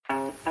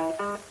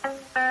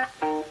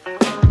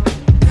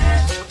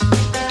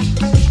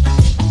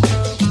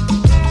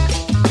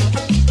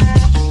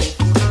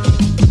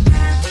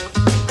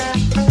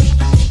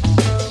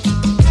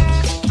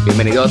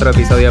bienvenido a otro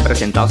episodio de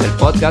Presentados el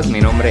Podcast. Mi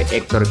nombre es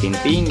Héctor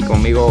Quintín,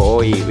 conmigo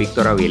hoy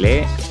Víctor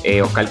Avilés,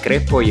 Oscar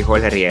Crespo y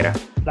Jorge Riera.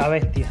 La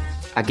bestia.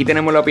 Aquí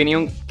tenemos la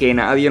opinión que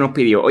nadie nos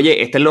pidió.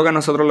 Oye, este eslogan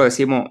nosotros lo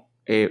decimos,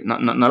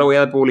 no le voy a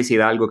dar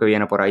publicidad a algo que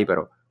viene por ahí,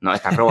 pero no,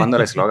 estás robando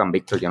el eslogan,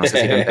 Víctor, yo no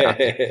sé si te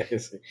enteraste.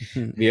 Sí.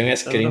 Vi un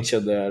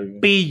screenshot de algo.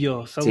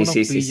 Pillos, son unos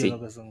pillos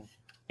lo que son.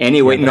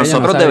 Anyway,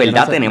 nosotros de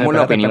verdad tenemos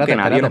la opinión que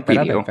nadie nos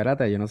pidió.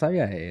 Espérate, yo no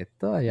sabía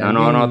esto.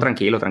 No,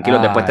 tranquilo.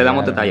 Después te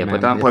damos detalles.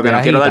 Porque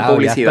no quiero dar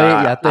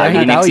publicidad. Ya estoy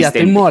agitado, ya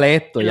estoy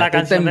molesto, ya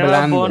estoy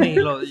temblando.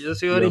 Yo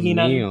soy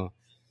original. Dios mío.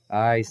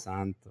 Ay,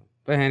 santo.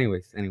 Pues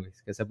anyways,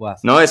 ¿qué se puede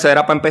hacer? No, eso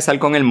era para empezar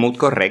con el mood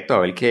correcto, a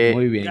ver qué...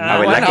 Muy bien.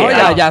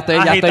 Ya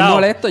estoy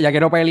molesto, ya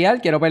quiero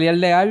pelear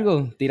de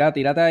algo.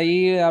 Tírate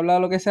ahí, habla de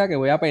lo que sea, que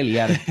voy a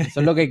pelear. Eso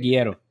es lo que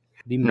quiero.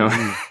 Dime. No.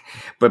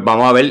 Pues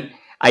vamos a ver.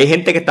 Hay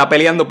gente que está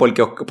peleando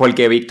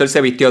porque Víctor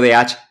se vistió de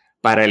Ash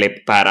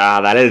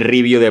para dar el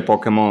review de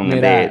Pokémon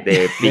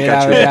de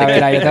Pikachu.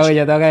 Mira,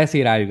 yo tengo que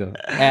decir algo.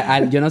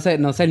 Yo no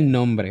sé el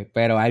nombre,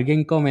 pero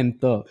alguien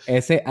comentó,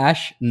 ese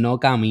Ash no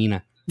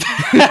camina.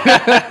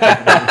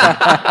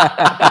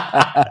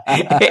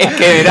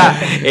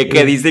 es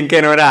que dicen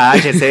que no era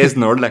Ash, ese es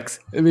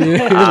Snorlax.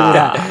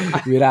 Mira,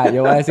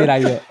 yo voy a decir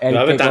algo.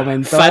 El que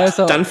comentó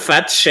eso... Tan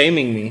fat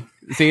shaming me.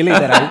 Sí,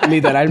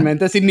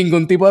 literalmente sin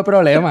ningún tipo de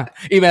problema.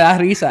 Y me da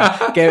risa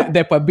que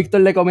después Víctor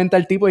le comenta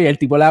al tipo y el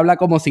tipo le habla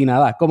como si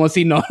nada, como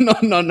si no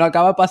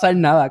acaba de pasar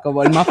nada,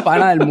 como el más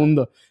pana del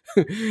mundo.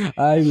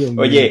 Ay, Dios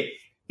mío. Oye,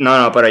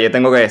 no, pero yo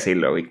tengo que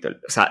decirlo, Víctor.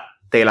 O sea,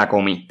 te la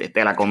comiste.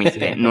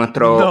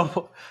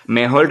 Nuestro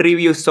mejor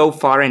review so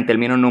far en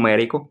términos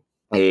numéricos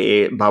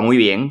va muy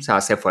bien. O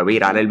sea, se fue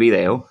viral el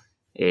video.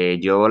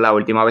 Yo la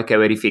última vez que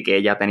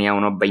verifiqué ya tenía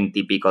unos 20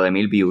 y pico de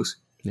mil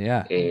views.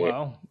 Yeah.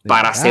 Wow.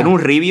 Para hacer un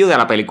review de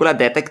la película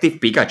Detective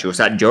Pikachu. O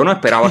sea, yo no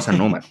esperaba ese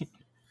número.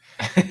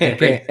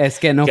 Es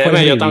que no fue el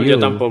review. Yo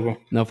tampoco.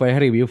 No fue el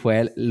review,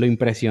 fue lo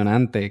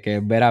impresionante que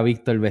es ver a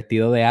Víctor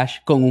vestido de Ash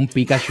con un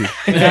Pikachu.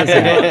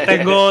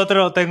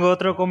 tengo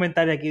otro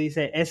comentario aquí.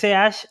 Dice, ese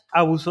Ash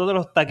abusó de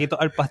los taquitos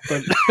al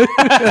pastor.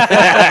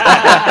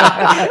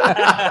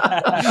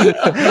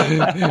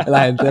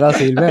 La gente no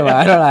sirve,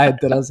 mano. La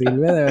gente no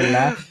sirve, de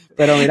verdad.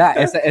 Pero mira,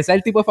 ese es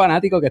el tipo de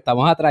fanático que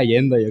estamos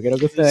atrayendo. Yo quiero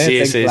que ustedes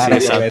estén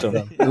claros sobre esto.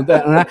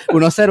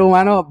 Unos seres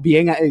humanos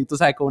bien, tú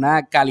sabes, con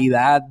una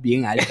calidad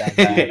bien alta.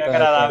 Bien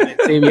agradable.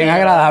 Sí, bien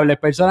agradable.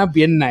 Personas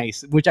bien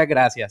nice. Muchas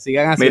gracias.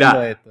 Sigan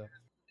haciendo esto.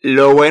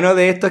 Lo bueno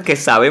de esto es que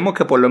sabemos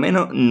que por lo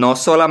menos no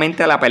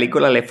solamente a la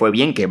película le fue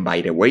bien, que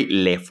by the way,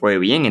 le fue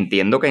bien.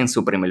 Entiendo que en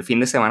su primer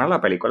fin de semana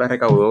la película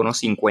recaudó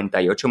unos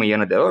 $58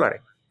 millones.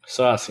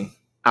 Eso es así.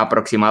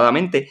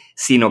 Aproximadamente,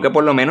 sino que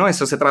por lo menos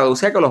eso se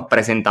traduce a que los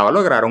presentados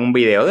lograron un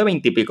video de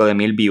 20 y pico de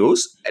mil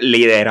views,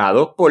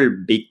 liderados por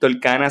Víctor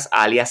Canas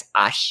alias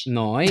Ash.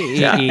 No,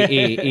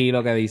 y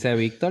lo que dice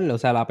Víctor, o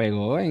sea, la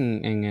pegó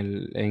en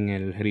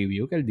el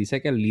review, que él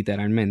dice que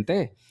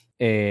literalmente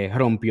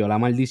rompió la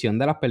maldición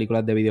de las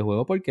películas de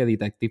videojuegos porque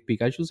Detective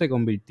Pikachu se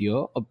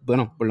convirtió,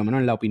 bueno, por lo menos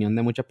en la opinión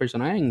de muchas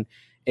personas,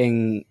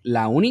 en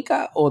la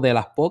única o de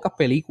las pocas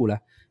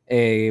películas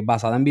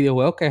basadas en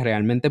videojuegos que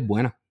realmente es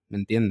buena, ¿me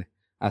entiendes?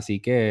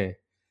 Así que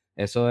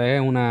eso es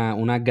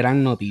una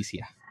gran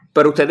noticia.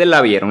 Pero ustedes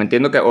la vieron.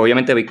 Entiendo que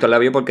obviamente Víctor la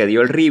vio porque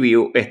dio el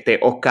review.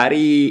 Oscar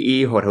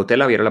y Jorge, ¿ustedes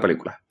la vieron la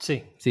película?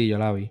 Sí, yo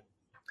la vi.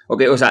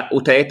 Ok, o sea,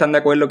 ¿ustedes están de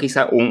acuerdo?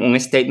 Quizá un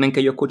statement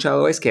que yo he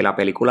escuchado es que la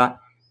película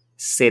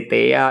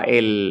setea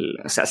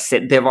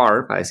set the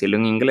bar, para decirlo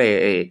en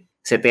inglés,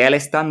 setea el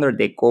estándar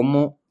de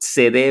cómo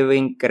se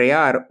deben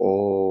crear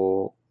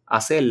o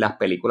hacer las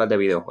películas de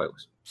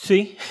videojuegos.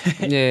 Sí,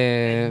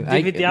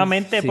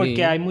 definitivamente,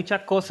 porque hay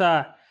muchas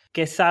cosas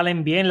que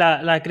salen bien.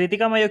 La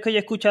crítica mayor que yo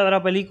he escuchado de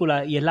la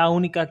película, y es la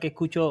única que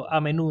escucho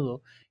a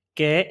menudo,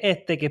 que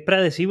es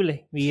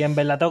predecible. Y en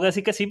verdad tengo que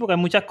decir que sí, porque hay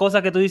muchas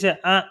cosas que tú dices,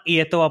 y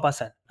esto va a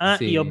pasar.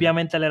 Y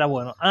obviamente él era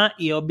bueno.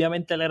 Y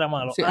obviamente él era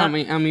malo. Sí, a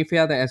mí,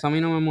 fíjate, eso a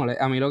mí no me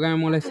molesta. A mí lo que me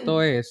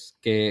molestó es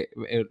que,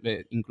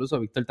 incluso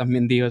Víctor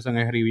también dijo eso en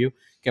el review,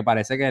 que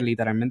parece que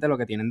literalmente lo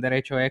que tienen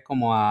derecho es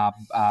como a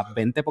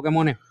 20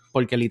 Pokémones,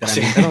 porque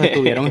literalmente los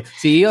estuvieron...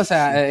 Sí, o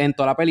sea, en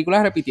toda la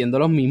película repitiendo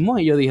los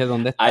mismos, y yo dije,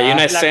 ¿dónde está? Hay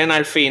una escena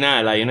al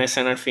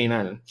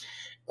final,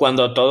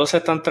 cuando todos se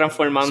están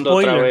transformando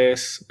otra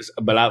vez...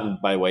 By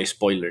the way,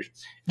 spoiler.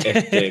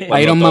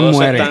 Iron Man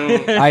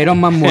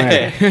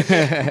muere.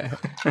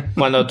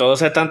 Cuando todos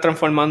se están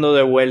transformando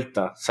de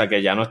vuelta, o sea,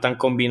 que ya no están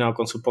combinados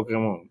con sus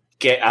Pokémon,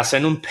 que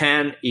hacen un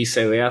pan y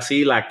se ve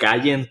así la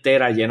calle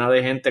entera llena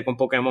de gente con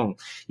Pokémon.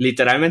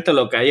 Literalmente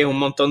lo que hay es un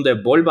montón de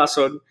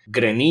Bulbasaur,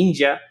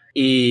 Greninja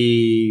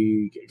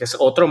y que es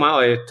otro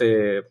más,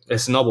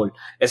 Snowball.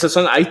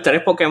 Hay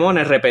 3 Pokémon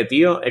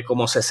repetidos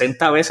como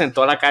 60 veces en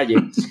toda la calle.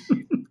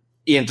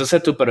 Y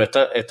entonces pero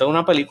esto es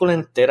una película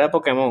entera de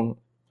Pokémon.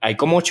 Hay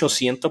como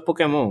 800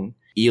 Pokémon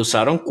y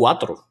usaron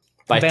 4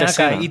 para esta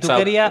escena. ¿Y tú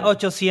querías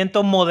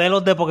 800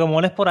 modelos de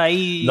Pokémones por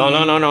ahí?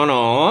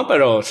 No,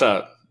 pero, o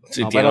sea,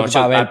 si tiene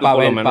 8,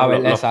 para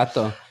ver,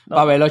 exacto.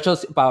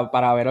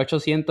 Para ver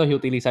 800 y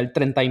utilizar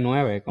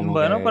 39.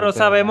 Bueno, pero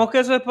sabemos que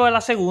eso es para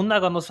la segunda,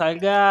 cuando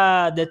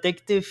salga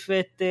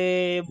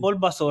Detective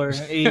Bulbasaur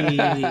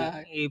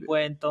y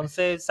pues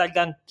entonces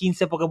salgan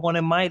 15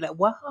 Pokémon más y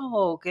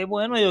wow, qué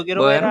bueno, yo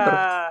quiero ver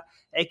a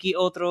X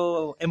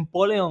otro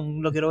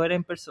Empoleon, lo quiero ver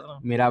en persona.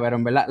 Mira, pero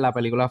en verdad la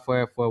película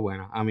fue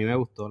buena, a mí me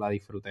gustó, la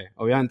disfruté.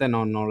 Obviamente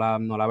no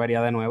la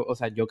vería de nuevo, o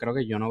sea, yo creo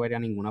que yo no vería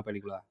ninguna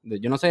película.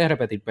 Yo no sé de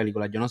repetir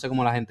películas, yo no sé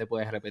cómo la gente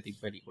puede repetir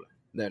películas,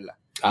 de verdad.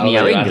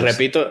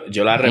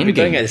 Yo la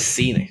repito en el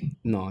cine.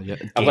 No,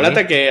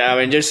 acuérdate que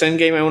Avengers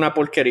Endgame es una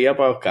porquería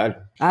para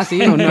Oscar. Ah,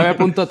 sí, un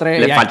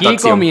 9.3. Y aquí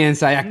acción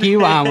comienza, y aquí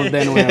vamos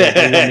de nuevo.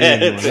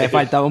 Le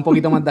faltaba un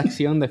poquito más de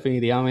acción,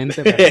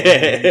 definitivamente.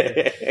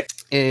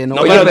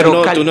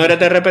 Pero tú no eres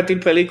de repetir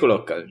películas,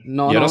 Oscar.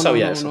 Yo no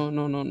sabía eso.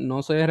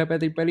 No soy de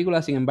repetir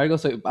películas, sin embargo,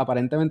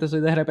 aparentemente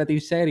soy de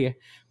repetir series,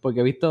 porque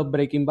he visto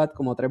Breaking Bad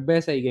como 3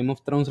 veces y Game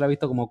of Thrones la he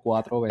visto como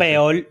 4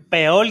 veces.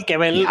 Peor que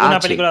ver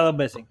una película 2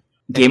 veces.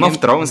 Game of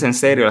Thrones, en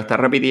serio, ¿la estás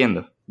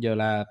repitiendo? Yo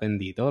la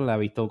he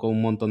visto con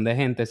un montón de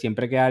gente.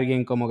 Siempre que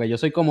alguien, como que yo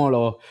soy como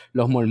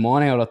los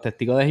mormones o los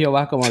testigos de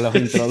Jehová, como los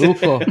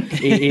introduzco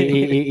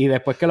y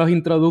después que los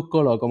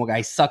introduzco, como que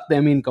I suck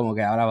them in, como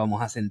que ahora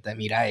vamos a sentar,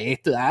 mira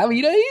esto,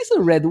 mira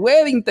eso, Red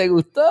Wedding, ¿te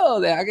gustó?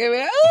 Deja que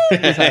veas.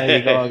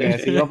 Y como que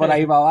sigo por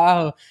ahí para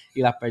abajo y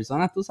las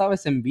personas, tú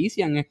sabes, se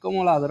envician, es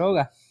como la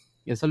droga.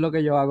 Y eso es lo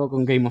que yo hago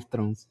con Game of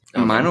Thrones.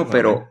 Mano,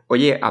 pero,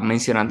 oye,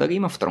 mencionando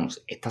Game of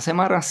Thrones, esta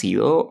semana ha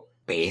sido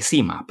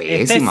pésima para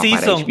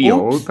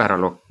HBO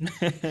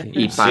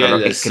y para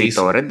los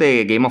escritores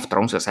de Game of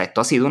Thrones. O sea,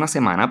 esto ha sido una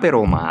semana,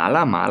 pero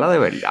mala de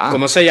verdad.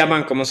 ¿Cómo se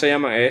llama?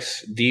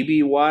 Es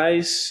D.B.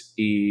 Wise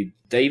y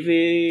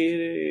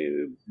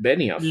David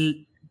Benioff.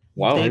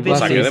 Wow, lo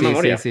saqué de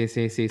memoria.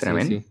 Sí.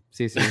 Tremendo.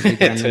 Sí,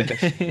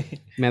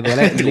 literalmente. Me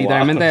duele,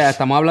 literalmente,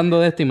 estamos hablando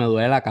de esto y me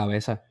duele la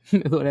cabeza. Me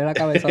duele la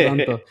cabeza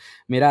tanto.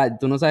 Mira,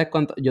 tú no sabes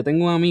cuánto. Yo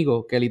tengo un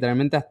amigo que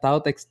literalmente ha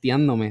estado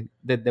texteándome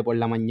desde por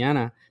la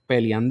mañana,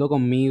 peleando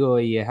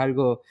conmigo y es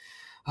algo.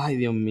 Ay,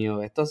 Dios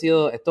mío, esto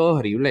es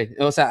horrible.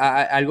 O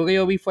sea, algo que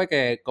yo vi fue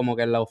que como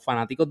que los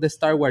fanáticos de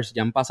Star Wars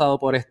ya han pasado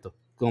por esto.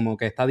 Como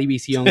que esta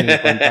división en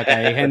cuanto a que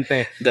hay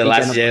gente... The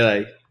Last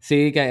Jedi.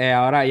 Sí, que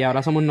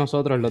ahora somos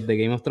nosotros los de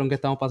Game of Thrones que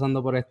estamos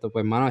pasando por esto.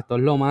 Pues, mano, esto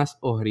es lo más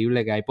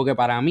horrible que hay. Porque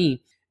para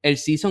mí, el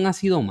season ha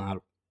sido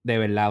malo, de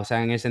verdad. O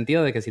sea, en el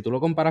sentido de que si tú lo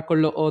comparas con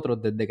los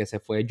otros, desde que se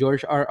fue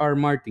George R.R.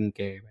 Martin,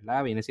 que,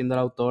 ¿verdad?, viene siendo el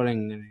autor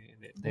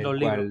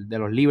de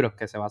los libros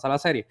que se basa la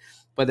serie,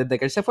 pues desde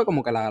que él se fue,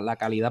 como que la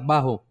calidad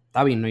bajó.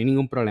 Está bien, no hay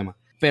ningún problema.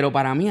 Pero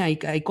para mí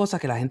hay cosas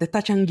que la gente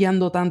está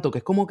changueando tanto que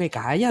es como que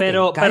cállate.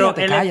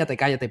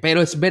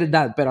 Pero es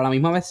verdad, pero a la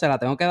misma vez se la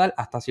tengo que dar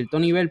hasta cierto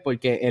nivel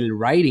porque el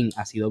writing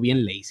ha sido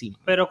bien lazy.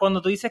 Pero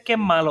cuando tú dices que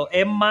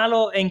 ¿es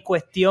malo en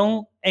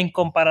cuestión en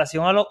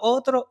comparación a los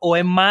otros o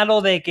es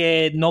malo de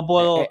que no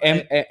puedo...?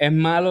 Es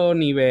malo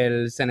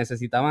nivel, se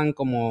necesitaban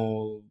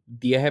como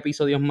 10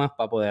 episodios más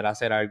para poder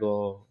hacer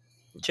algo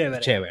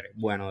chévere,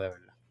 bueno, de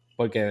verdad.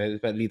 Porque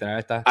literal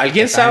está...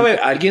 ¿Alguien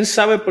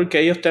sabe por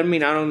qué ellos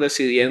terminaron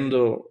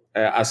decidiendo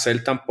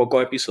hacer tan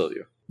pocos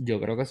episodios? Yo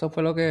creo que eso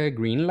fue lo que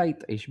Greenlight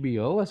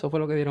HBO, eso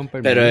fue lo que dieron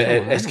permiso. Pero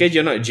es que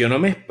yo no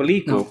me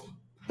explico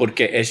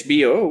porque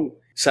HBO, o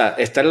sea,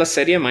 esta es la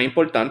serie más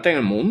importante en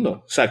el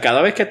mundo. O sea,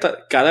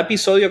 cada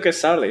episodio que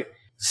sale,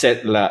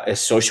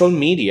 social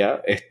media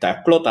está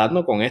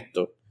explotando con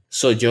esto.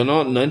 So, yo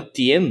no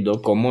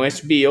entiendo cómo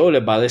HBO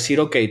les va a decir,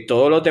 ok,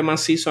 todos los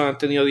demás seasons han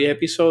tenido 10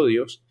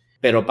 episodios,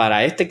 pero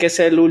para que es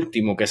el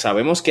último, que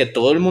sabemos que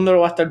todo el mundo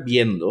lo va a estar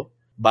viendo,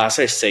 va a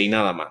ser 6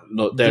 nada más.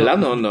 No, de verdad,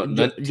 no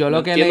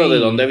entiendo de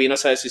dónde vino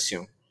esa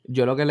decisión.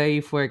 Yo lo que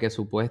leí fue que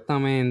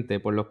supuestamente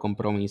por los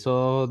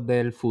compromisos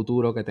del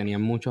futuro que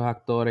tenían muchos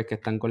actores que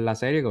están con la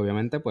serie, que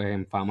obviamente pues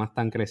en fama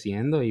están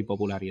creciendo y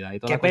popularidad y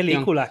toda ¿Qué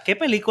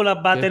películas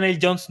va a tener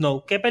Jon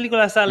Snow? ¿Qué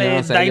películas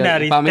sale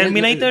Daenerys?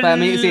 Terminator. Para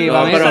mí,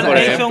 pero por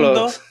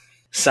ejemplo,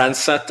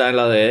 Sansa está en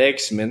la de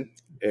X-Men.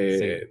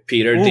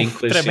 Peter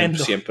Dinklage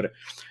siempre.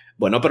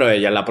 Bueno, pero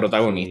ella es la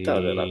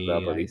protagonista de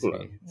la película.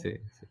 Sí.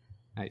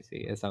 Ay, sí,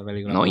 esa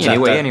película. No, y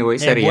anyway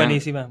serían... Es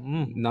buenísima.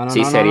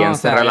 Serían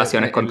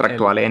relaciones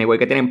contractuales anyway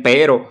que tienen,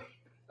 pero...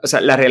 O sea,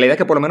 la realidad es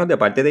que por lo menos de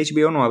parte de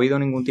HBO no ha habido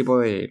ningún tipo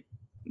de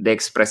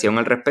expresión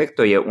al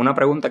respecto y es una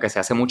pregunta que se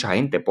hace mucha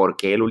gente. ¿Por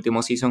qué el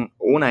último season,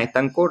 es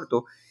tan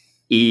corto?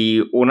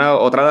 Y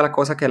otra de las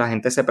cosas que la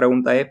gente se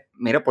pregunta es,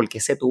 mira, ¿por qué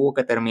se tuvo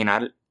que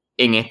terminar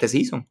en este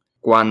season?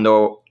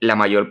 Cuando la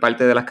mayor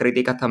parte de las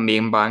críticas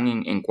también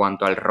van en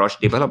cuanto al rush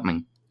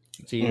development.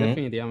 Sí,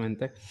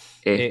 definitivamente.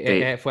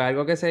 Fue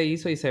algo que se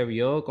hizo y se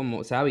vio,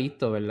 como se ha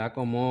visto, ¿verdad?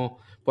 Como,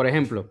 por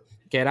ejemplo,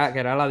 que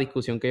era la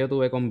discusión que yo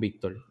tuve con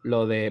Víctor.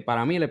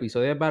 Para mí el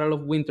episodio de Battle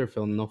of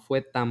Winterfell no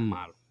fue tan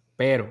malo,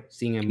 pero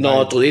sin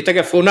embargo... No, tú dijiste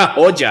que fue una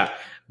joya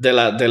de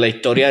la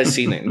historia del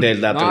cine, de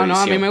la televisión. No,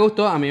 a mí me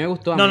gustó. A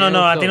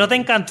ti no te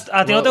encantó,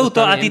 a ti no te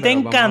gustó, a ti te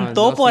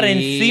encantó por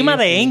encima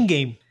de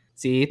Endgame.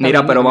 Sí,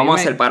 mira, pero vamos a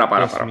hacer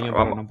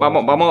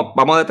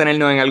vamos a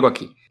detenernos en algo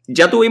aquí.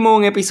 Ya tuvimos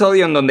un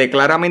episodio en donde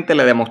claramente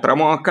le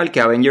demostramos a Oscar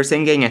que Avengers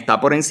Endgame está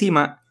por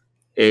encima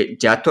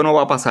ya esto no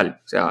va a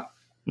pasar, o sea,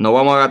 no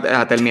vamos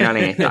a terminar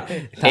en esta.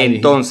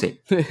 Entonces,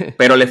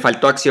 pero le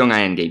faltó acción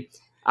a Endgame.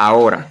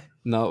 Ahora,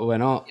 no,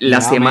 bueno, la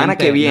semana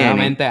que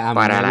viene,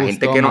 para la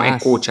gente que nos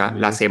escucha,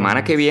 la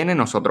semana que viene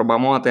nosotros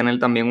vamos a tener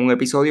también un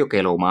episodio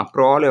que lo más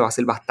probable va a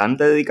ser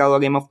bastante dedicado a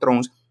Game of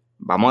Thrones.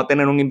 Vamos a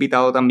tener un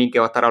invitado también que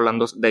va a estar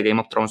hablando de Game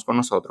of Thrones con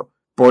nosotros,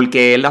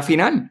 porque es la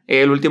final,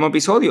 es el último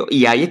episodio,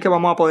 y ahí es que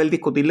vamos a poder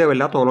discutir de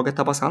verdad todo lo que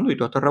está pasando y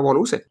todo esto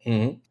revoluce.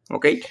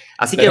 ¿Ok?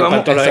 Así que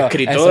vamos... Los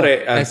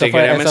escritores,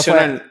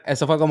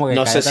 eso fue como que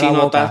no sé si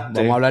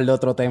notaste. Vamos a hablar de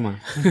otro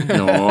tema.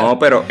 No,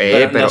 pero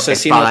no sé es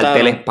si para darte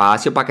el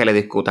espacio para que le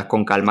discutas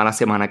con calma la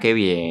semana que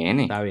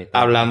viene. Está bien.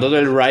 Hablando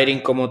del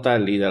writing como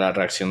tal y de la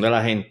reacción de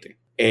la gente,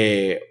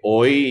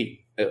 hoy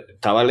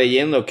estaba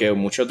leyendo que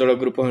muchos de los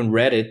grupos en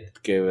Reddit,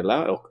 que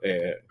 ¿verdad?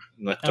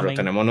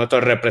 Tenemos nuestro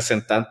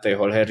representante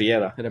Jorge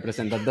Riera,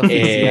 representante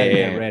oficial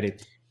de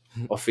Reddit,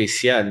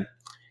 oficial,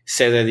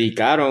 se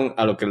dedicaron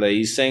a lo que le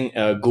dicen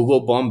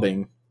Google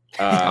bombing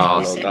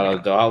a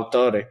los dos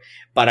autores,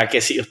 para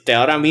que si usted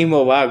ahora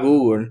mismo va a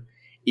Google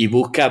y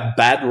busca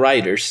bad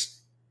writers,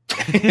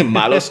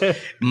 malos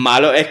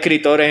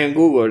escritores en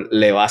Google,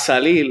 le va a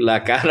salir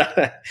la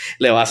cara,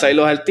 le va a salir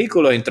los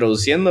artículos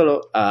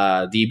introduciéndolo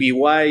a D.B.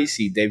 Weiss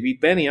y David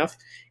Benioff,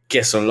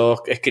 que son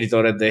los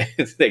escritores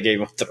de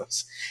Game of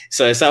Thrones.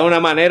 Esa es una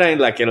manera en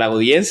la que la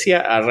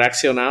audiencia ha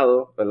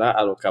reaccionado, ¿verdad?,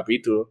 a los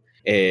capítulos,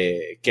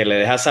 que le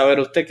deja saber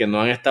a usted que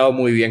no han estado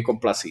muy bien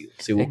complacidos.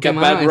 Si busca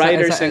bad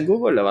writers en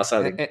Google, le va a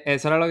salir.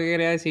 Eso era lo que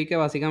quería decir, que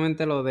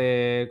básicamente lo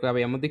de que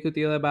habíamos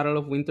discutido de Battle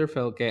of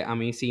Winterfell, que a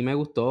mí sí me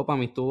gustó, para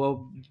mí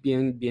estuvo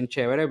bien, bien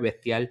chévere,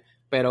 bestial,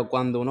 pero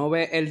cuando uno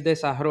ve el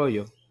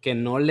desarrollo, que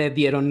no le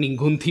dieron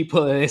ningún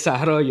tipo de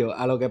desarrollo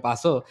a lo que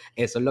pasó,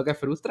 eso es lo que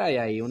frustra, y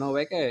ahí uno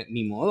ve que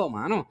ni modo,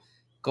 mano.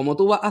 ¿Cómo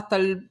tú vas a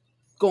estar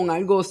con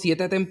algo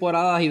 7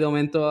 temporadas y de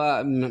momento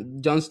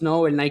Jon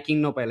Snow, el Night King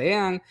no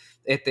pelean?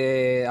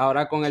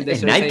 Ahora con el de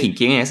Cersei... ¿El Night King?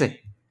 ¿Quién es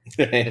ese?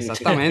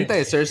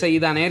 Exactamente, Cersei y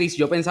Daenerys.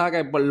 Yo pensaba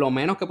que por lo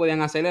menos que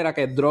podían hacer era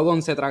que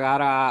Drogon se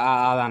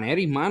tragara a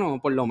Daenerys,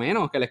 mano, por lo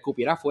menos, que le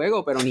escupiera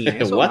fuego, pero ni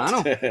eso,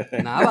 mano.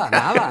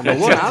 Nada, no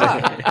hubo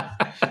nada.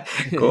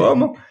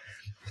 ¿Cómo?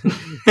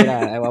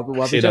 Mira,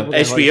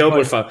 HBO,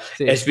 por favor.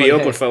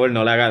 HBO, por favor,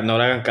 no le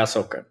hagan caso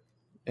a Oscar.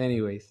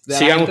 Anyways,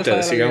 sigan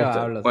ustedes.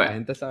 La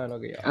gente sabe lo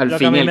que yo hablo. Al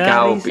fin y al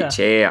cabo,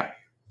 pichea.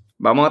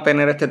 Vamos a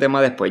tener este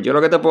tema después. Yo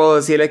lo que te puedo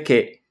decir es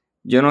que,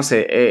 yo no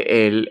sé,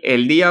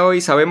 el día hoy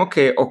sabemos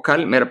que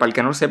Oscar, mira, para el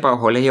que no lo sepa,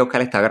 Jorge y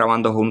Oscar están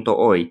grabando juntos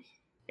hoy.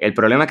 El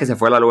problema es que se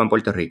fue la luz en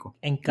Puerto Rico.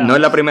 No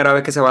es la primera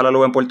vez que se va la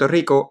luz en Puerto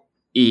Rico,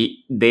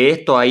 y de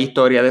esto hay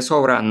historia de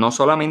sobra, no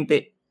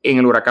solamente en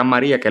el huracán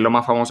María, que es lo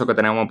más famoso que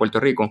tenemos en Puerto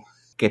Rico,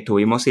 que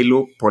estuvimos sin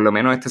luz, por lo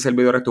menos este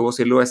servidor estuvo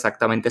sin luz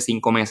exactamente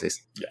 5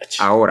 meses.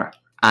 Ahora,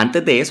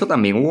 antes de eso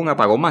también hubo un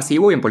apagón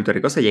masivo y en Puerto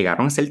Rico se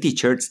llegaron a hacer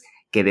t-shirts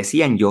que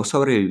decían yo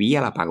sobreviví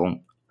al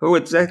apagón.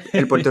 Entonces,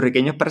 el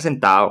puertorriqueño es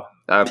presentado,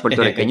 el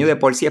puertorriqueño de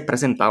por sí es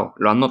presentado,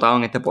 lo han notado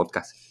en este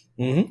podcast.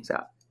 O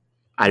sea,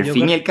 al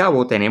fin y al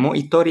cabo tenemos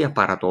historias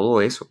para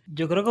todo eso.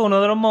 Yo creo que uno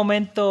de los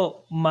momentos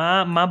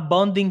más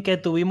bonding que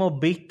tuvimos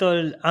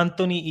Víctor,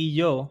 Anthony y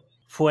yo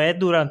fue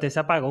durante ese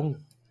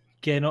apagón,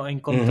 que nos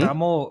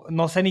encontramos,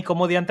 no sé ni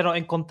cómo diantre nos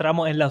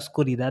encontramos en la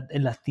oscuridad,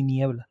 en las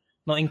tinieblas.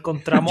 Nos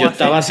encontramos... Yo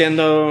estaba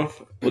haciendo,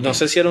 no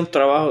sé si era un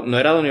trabajo, no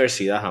era de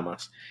universidad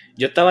jamás.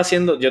 Yo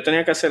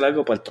tenía que hacer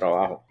algo para el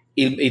trabajo.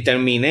 Y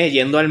terminé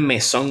yendo al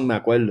mesón, me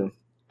acuerdo,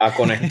 a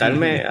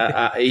conectarme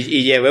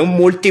y llevé un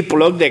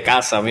multiplug de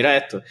casa, mira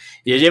esto.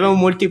 Yo llevé un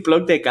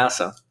multiplug de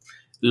casa.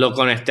 Lo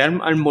conecté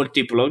al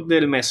multiplug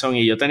del mesón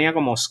y yo tenía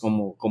como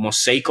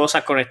 6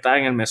 cosas conectadas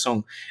en el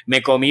mesón.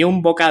 Me comí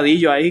un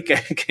bocadillo ahí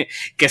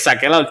que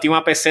saqué la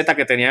última peseta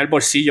que tenía en el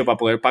bolsillo para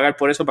poder pagar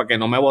por eso, para que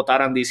no me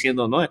votaran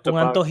diciendo, no, esto un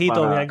es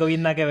antojito, algo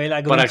bien nada que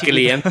ver. Para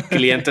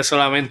cliente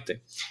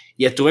solamente.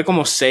 Y estuve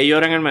como 6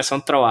 horas en el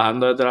mesón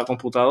trabajando desde la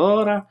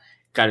computadora,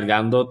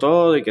 cargando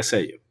todo y qué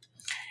sé yo.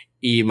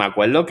 Y me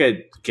acuerdo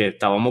que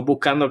estábamos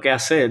buscando qué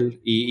hacer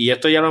y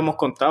esto ya lo hemos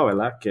contado,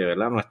 ¿verdad? Que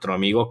 ¿verdad? Nuestro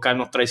amigo Oscar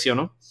nos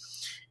traicionó.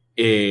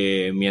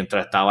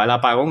 Mientras estaba el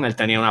apagón, él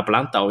tenía una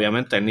planta,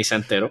 obviamente, él ni se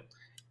enteró.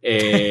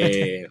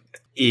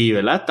 Y,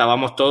 ¿verdad?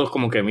 Estábamos todos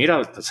como que, mira,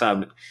 o sea,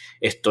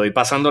 estoy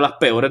pasando las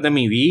peores de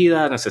mi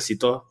vida,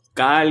 necesito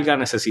carga,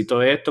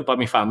 necesito esto para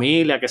mi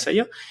familia, qué sé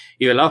yo.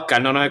 Y, ¿verdad?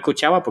 Oscar no nos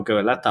escuchaba porque,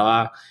 ¿verdad?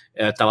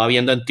 Estaba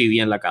viendo en TV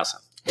en la casa.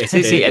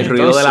 Sí, el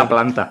ruido de la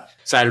planta.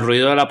 O sea, el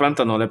ruido de la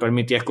planta no le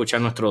permitía escuchar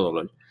nuestro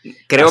dolor.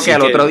 Creo que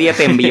al otro día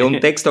te envió un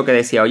texto que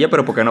decía, oye,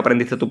 pero ¿por qué no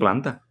prendiste tu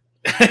planta?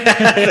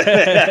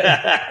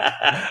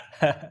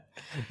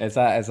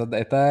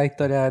 Esta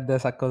historia es de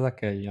esas cosas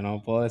que yo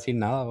no puedo decir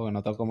nada porque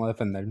no tengo cómo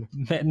defenderme.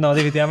 No,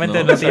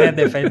 definitivamente no tienes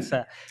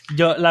defensa.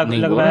 Lo que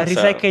me da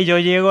risa es que yo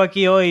llego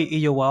aquí hoy y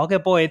yo, wow,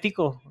 qué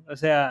poético. O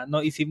sea,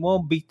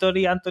 Víctor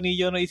y Anthony y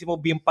yo nos hicimos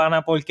bien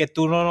pana porque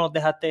tú no nos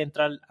dejaste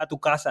entrar a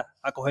tu casa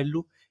a coger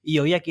luz. Y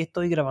hoy aquí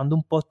estoy grabando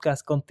un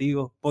podcast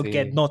contigo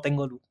porque no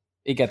tengo luz.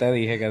 ¿Y que te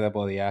dije? Que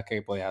podías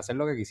hacer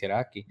lo que quisieras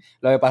aquí.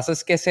 Lo que pasa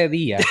es que ese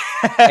día,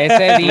 o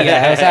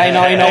sea, y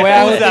no voy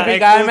a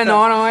justificarme,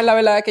 no, la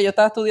verdad es que yo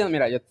estaba estudiando,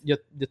 mira, yo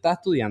estaba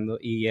estudiando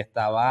y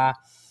estaba,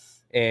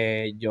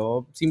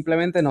 yo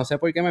simplemente no sé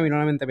por qué me vino a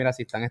la mente, mira,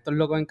 si están estos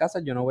locos en casa,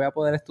 yo no voy a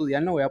poder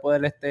estudiar, no voy a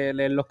poder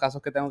leer los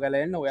casos que tengo que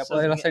leer, no voy a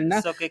poder hacer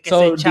nada. Que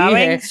se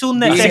echaben sus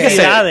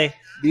necesidades.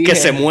 Que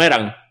se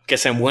mueran. Que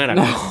se mueran.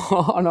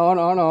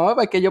 No,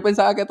 porque yo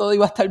pensaba que todo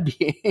iba a estar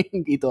bien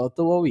y todo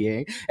estuvo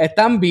bien.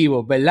 Están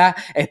vivos, ¿verdad?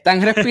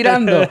 Están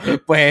respirando.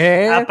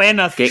 Pues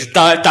apenas.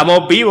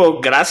 Estamos vivos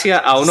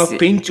gracias a unos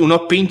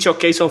pinchos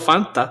que hizo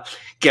Fanta,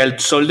 que al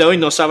sol de hoy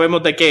no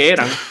sabemos de qué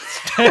eran.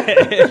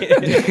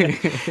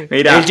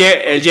 Mira,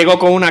 él llegó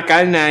con una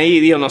carne ahí y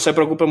dijo, no se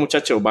preocupen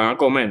muchachos, van a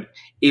comer.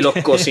 Y los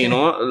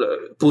cocinó,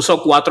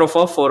 puso 4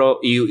 fósforos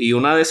y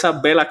una de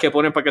esas velas que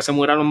ponen para que se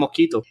mueran los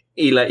mosquitos.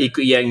 Y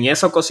en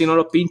eso cocinó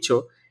los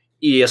pinchos.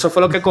 Y eso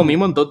fue lo que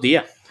comimos en 2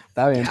 días.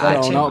 Está bien,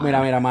 pero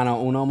mira, mano,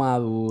 uno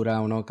madura,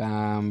 uno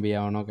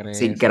cambia, uno crece.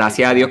 Sí,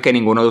 gracias a Dios que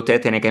ninguno de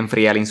ustedes tiene que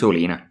enfriar la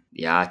insulina.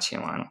 Yache,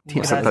 mano.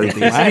 Eso está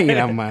difícil.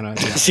 Imaginas, mano.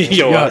 Sí,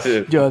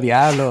 yo,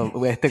 diablo,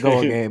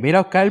 como que,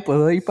 mira, Oscar,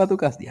 ¿puedo ir para tu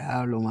casa?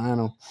 Diablo,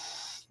 mano.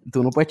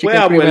 Tú no puedes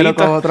chequear primero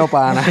con otro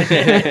pana.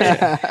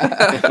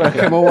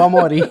 Porque me voy a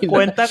morir.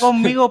 Cuenta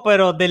conmigo,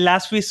 pero de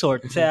last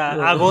resort. O sea,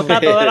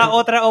 agota todas las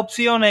otras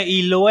opciones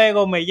y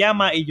luego me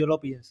llama y yo lo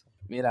pienso.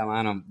 Mira,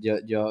 mano, yo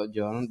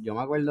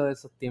me acuerdo de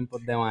esos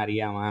tiempos de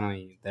María, mano,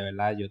 y de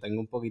verdad yo tengo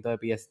un poquito de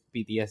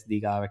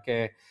PTSD cada vez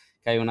que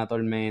hay una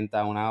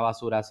tormenta, una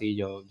basura así,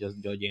 yo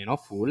lleno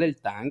full el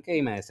tanque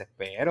y me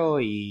desespero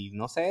y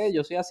no sé,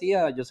 yo soy así,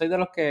 yo soy de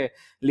los que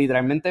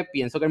literalmente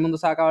pienso que el mundo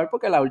se va a acabar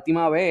porque la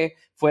última vez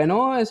fue,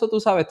 no, eso tú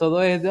sabes,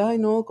 todo es de, ay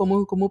no,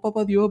 ¿cómo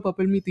papá Dios va a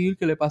permitir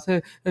que le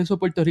pase eso a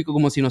Puerto Rico?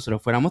 Como si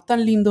nosotros fuéramos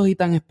tan lindos y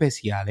tan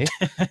especiales.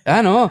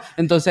 No,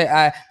 entonces,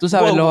 tú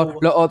sabes, los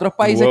otros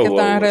países que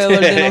están alrededor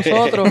de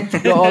nosotros,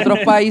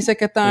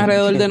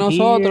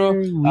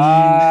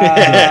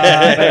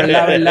 pero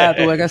la verdad,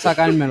 tuve que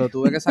sacármelo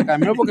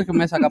porque es que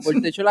me saca por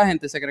el techo la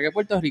gente, se cree que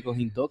Puerto Rico es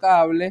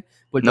intocable.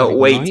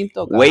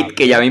 Wait,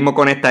 que ya mismo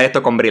conecta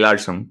esto con Brie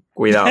Larson.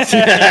 Cuidado.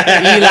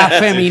 Y las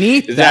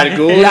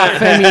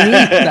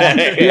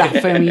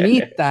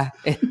feministas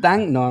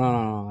están...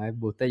 No, es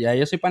buste. Ya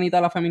yo soy panita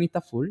de las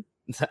feministas full.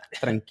 O sea,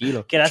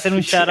 tranquilo. Quiero hacer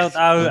un shout out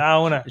a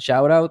una.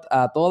 Shout out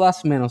a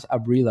todas menos a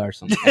Brie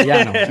Larson.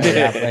 Ella no.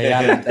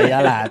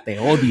 Ella te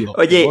odio.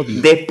 Oye, te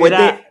odio.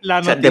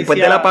 Después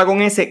del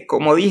apagón ese,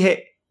 como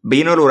dije,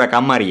 vino el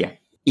huracán María.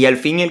 Y al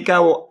fin y al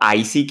cabo,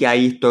 ahí sí que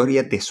hay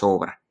historias de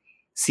sobra.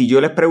 Si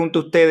yo les pregunto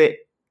a ustedes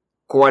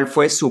cuál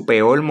fue su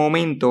peor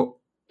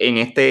momento en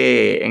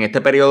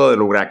este periodo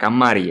del huracán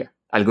María,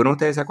 ¿alguno de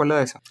ustedes se acuerda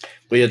de eso?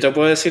 Pues yo te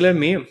puedo decir el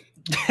mío.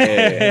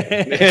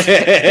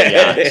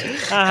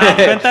 Ajá,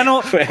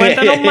 cuéntanos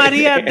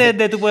María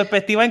desde tu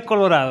perspectiva en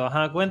Colorado.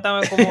 Ajá,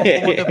 cuéntame cómo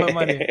te fue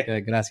María.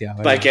 Gracias.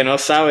 Para el que no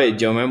sabe,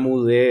 yo me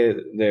mudé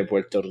de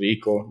Puerto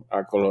Rico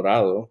a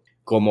Colorado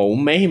como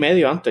 1 mes y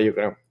medio antes, yo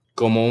creo.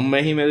 Como 1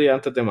 mes y medio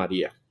antes de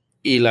María.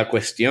 Y la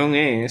cuestión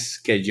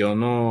es que yo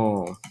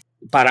no...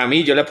 Para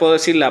mí, yo le puedo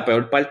decir la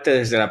peor parte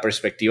desde la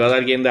perspectiva de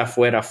alguien de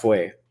afuera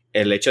fue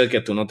el hecho de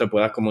que tú no te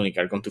puedas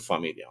comunicar con tu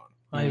familia. Man.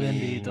 Ay,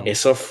 bendito.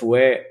 Eso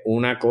fue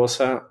una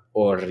cosa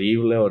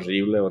horrible,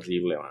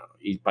 mano.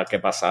 Y para que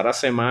pasara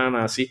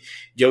semanas así.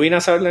 Yo vine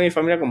a saber de mi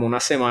familia como 1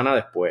 semana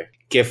después.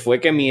 Que fue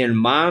que mi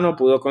hermano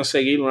pudo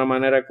conseguir una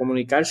manera de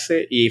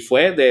comunicarse y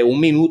fue de 1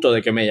 minuto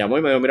de que me llamó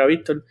y me dijo, mira,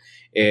 Víctor,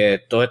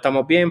 todos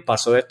estamos bien,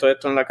 pasó esto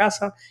en la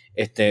casa,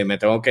 me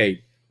tengo que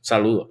ir.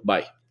 Saludos,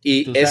 bye.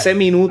 Y ese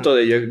minuto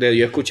de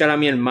yo escuchar a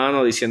mi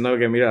hermano diciendo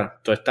que mira,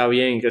 todo está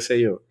bien, qué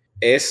sé yo,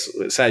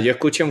 o sea, yo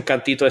escuché un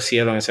cantito de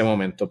cielo en ese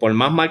momento. Por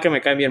más mal que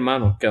me cae mi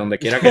hermano, que donde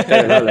quiera que esté,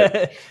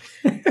 ¿verdad?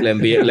 le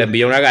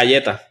envié una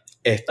galleta.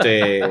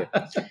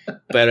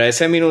 Pero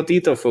ese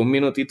minutito fue un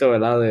minutito,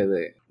 ¿verdad?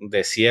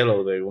 De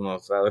cielo, de uno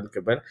saber qué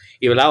ver.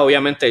 Y, ¿verdad?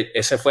 Obviamente,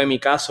 ese fue mi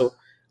caso.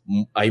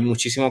 Hay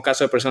muchísimos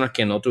casos de personas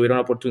que no tuvieron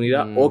la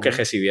oportunidad o que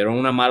recibieron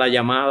una mala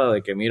llamada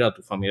de que mira,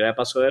 tu familia le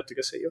pasó esto y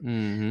qué sé yo,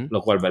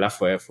 lo cual, ¿verdad?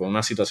 Fue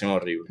una situación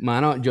horrible.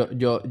 Mano, yo,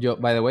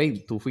 by the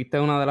way, tú fuiste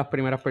una de las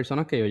primeras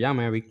personas que yo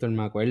llamé, Víctor,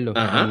 me acuerdo.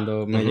 Ajá,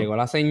 cuando me llegó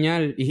la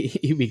señal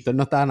y Víctor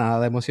no estaba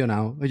nada de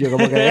emocionado. Yo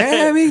como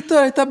que,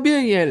 Víctor, ¿estás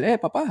bien? Y él,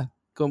 papá,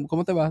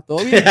 ¿cómo te va? ¿Todo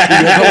bien?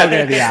 Y yo como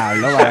que,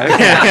 diablo,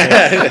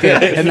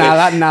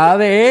 nada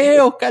de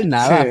Oscar,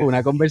 nada. Fue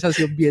una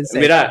conversación bien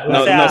seria.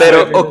 Mira,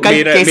 pero Oscar,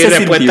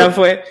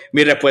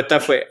 mi respuesta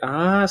fue,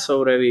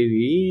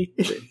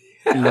 sobreviviste.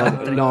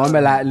 No, en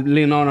verdad,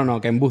 no,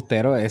 que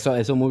embustero,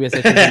 eso me hubiese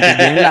hecho sentir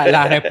bien.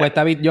 La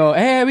respuesta, yo,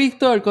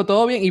 Víctor,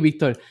 ¿todo bien? Y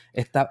Víctor,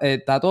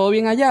 ¿está todo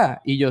bien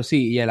allá? Y yo,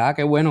 sí, y él,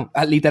 qué bueno.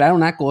 Literal,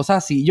 una cosa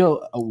así, yo,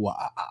 wow.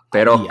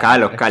 Pero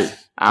Oscar,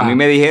 a mí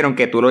me dijeron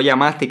que tú lo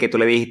llamaste y que tú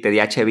le dijiste,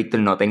 DH, Víctor,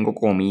 no tengo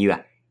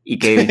comida. Y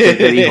que Víctor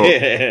te dijo,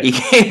 y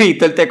que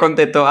Víctor te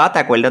contestó, ¿te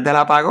acuerdas del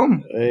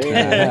apagón?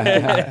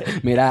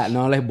 Mira,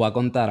 no les voy a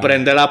contar.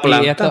 Prende la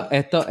planta. Y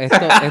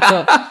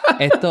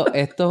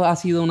esto ha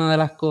sido una de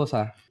las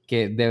cosas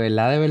que de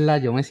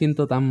verdad, yo me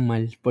siento tan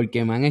mal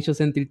porque me han hecho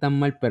sentir tan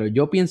mal, pero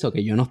yo pienso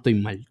que yo no estoy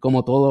mal,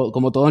 como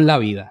todo en la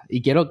vida.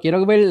 Y quiero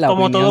ver la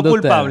opinión de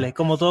ustedes.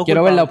 Como todo culpable.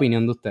 Quiero ver la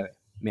opinión de ustedes.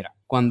 Mira,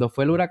 cuando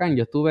fue el huracán,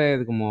 yo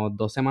estuve como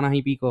 2 semanas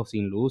y pico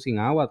sin luz, sin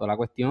agua, toda la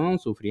cuestión,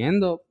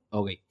 sufriendo.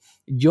 Ok.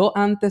 Yo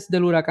antes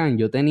del huracán,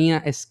 yo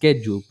tenía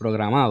schedule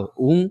programado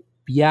un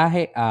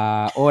viaje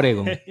a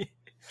Oregon,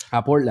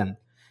 a Portland,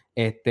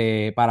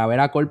 para ver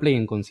a Coldplay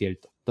en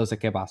concierto. Entonces,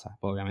 ¿qué pasa?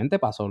 Pues obviamente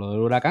pasó lo del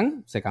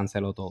huracán, se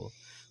canceló todo.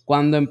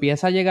 Cuando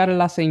empieza a llegar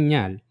la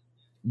señal,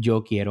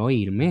 yo quiero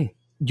irme,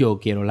 yo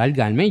quiero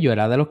largarme. Yo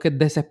era de los que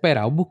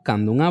desesperados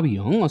buscando un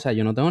avión. O sea,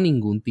 yo no tengo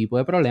ningún tipo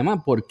de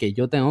problema porque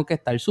yo tengo que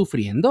estar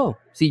sufriendo.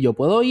 Si yo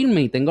puedo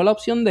irme y tengo la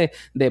opción de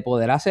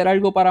poder hacer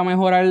algo para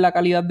mejorar la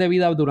calidad de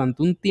vida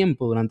durante ese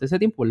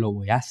tiempo, pues lo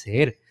voy a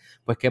hacer.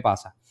 Pues, ¿qué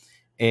pasa?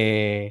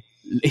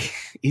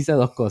 Hice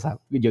 2 cosas.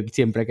 Yo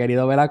siempre he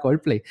querido ver a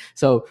Coldplay.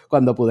 So,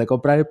 cuando pude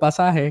comprar el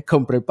pasaje,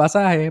 compré el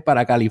pasaje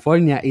para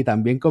California y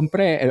también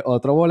compré el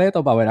otro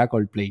boleto para ver a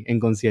Coldplay en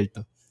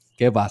concierto.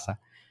 ¿Qué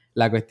pasa?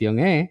 La cuestión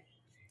es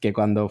que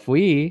cuando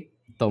fui,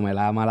 tomé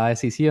la mala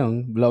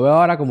decisión. Lo veo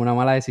ahora como una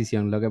mala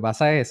decisión. Lo que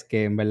pasa es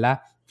que, en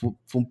verdad, fue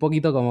un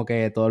poquito como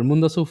que todo el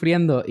mundo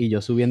sufriendo y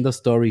yo subiendo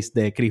stories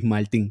de Chris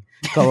Martin,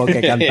 como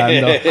que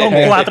cantando.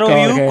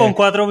 con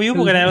 4 views,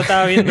 porque nadie lo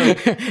estaba viendo.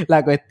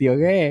 La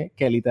cuestión es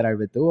que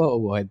literalmente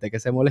hubo gente que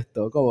se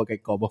molestó, como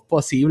que ¿cómo es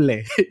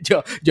posible?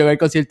 Yo en el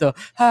concierto,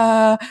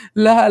 cantando,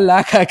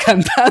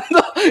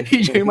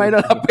 y yo imagino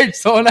a la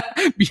persona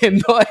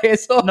viendo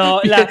eso.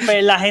 No,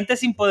 la gente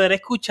sin poder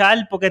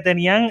escuchar, porque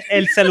tenían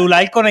el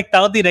celular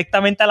conectado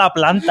directamente a la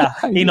planta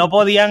y no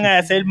podían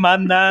hacer más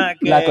nada.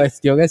 La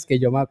cuestión es que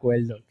yo me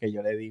acuerdo que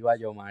yo le digo a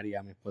Yomari,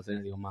 a mi esposa, y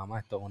le digo, mamá,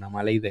 esto es una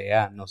mala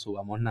idea, no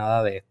subamos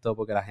nada de esto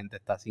porque la gente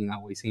está sin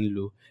agua y sin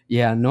luz. Y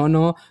ella,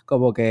 no,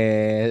 como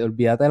que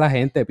olvídate de la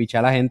gente, picha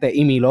a la gente.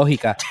 Y mi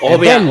lógica,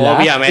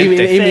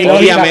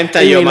 obviamente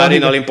a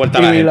Yomari no le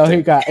importa la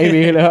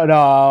gente.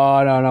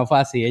 No fue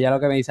así. Ella lo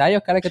que me dice, ay,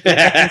 Oscar, es que tú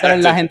estás pensando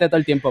en la gente todo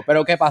el tiempo.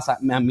 Pero ¿qué pasa?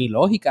 Mi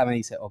lógica me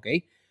dice, ok,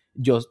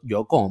 yo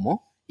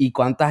como. ¿Y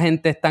cuánta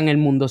gente está en el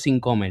mundo sin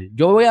comer?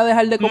 Yo voy a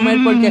dejar de comer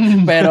porque...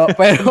 Pero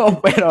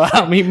a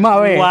la misma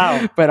vez...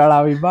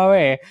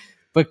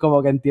 Pues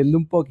como que entiendo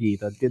un poco,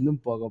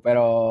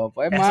 pero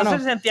pues, eso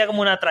se sentía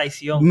como una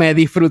traición. Me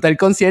disfruté el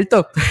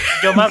concierto.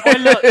 Yo me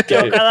acuerdo,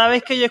 cada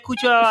vez que yo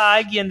escuchaba a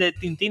alguien de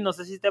Tintín, no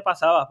sé si te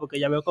pasaba,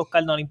 porque ya veo que a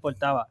Oscar no le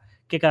importaba,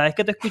 que cada vez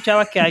que tú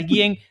escuchabas que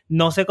alguien,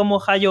 no sé cómo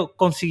Jayo,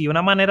 consiguió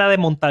una manera de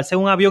montarse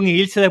en un avión y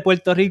irse de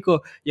Puerto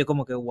Rico, yo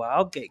como que,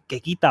 wow, qué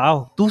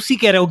quitado. Tú sí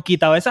que eres un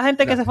quitado. Esa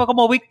gente que se fue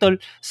como Víctor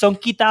son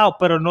quitados,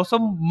 pero no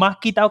son más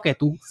quitados que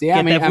tú. Sí, que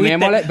a mí me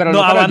molesta, pero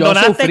nos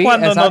abandonaste sufrí,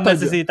 cuando exacto, nos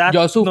necesitaste.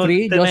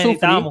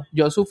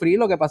 Yo sufrí.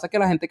 Lo que pasa es que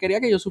la gente quería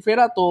que yo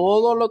sufriera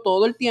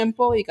todo el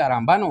tiempo y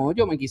caramba, no,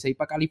 yo me quise ir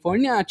para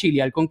California a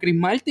chilear con Chris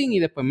Martin y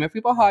después me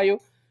fui para Ohio.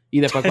 Y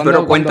después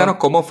pero cuéntanos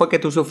cómo fue que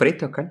tú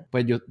sufriste, Oscar.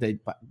 Pues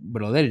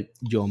brother,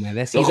 yo me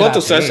decidí. Ojo,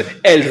 tú sabes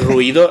el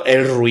ruido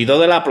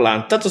de la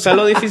planta, tú sabes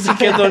lo difícil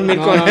que es dormir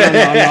con no,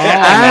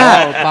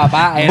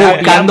 papá.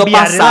 Buscando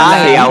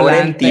pasaje,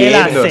 ahora entiendo.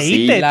 El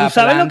aceite, ¿tú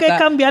sabes lo que es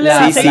cambiarle el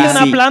aceite a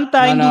una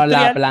planta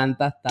industrial? La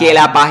planta estaba que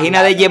la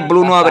página de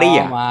JetBlue no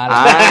abría.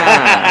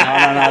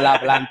 La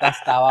planta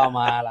estaba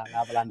mala.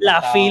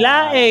 La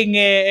fila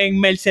en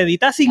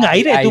Mercedita sin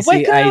aire. ¿Tú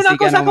puedes creer una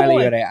cosa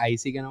como esa? Ahí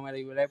sí que no me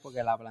libré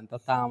porque la planta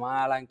estaba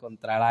mala,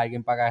 encontrar a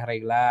alguien para que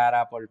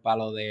arreglara por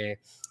palo de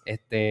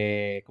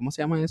 ¿cómo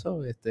se llama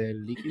eso?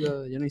 El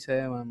líquido, yo no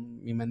sé,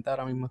 mi mente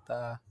ahora mismo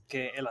está...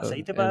 ¿Que el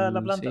aceite para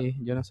la planta? Sí,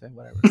 yo no sé,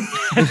 whatever.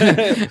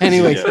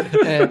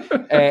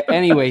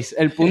 Anyways,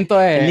 el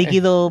punto es...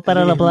 Líquido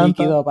para la planta.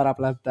 Líquido para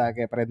planta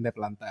que prende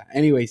planta.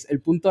 Anyways, el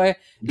punto es,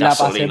 la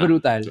pasé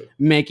brutal. Sí.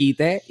 Me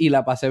quité y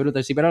la pasé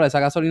brutal. Sí, pero esa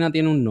gasolina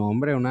tiene un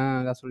nombre,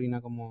 una gasolina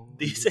como...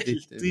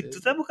 Diésel. ¿Tú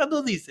estás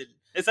buscando diésel?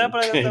 ¿Esa es la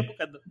palabra que estás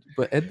buscando?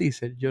 Pues es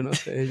diésel, yo no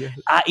sé.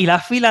 Y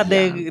las filas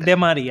de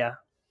María.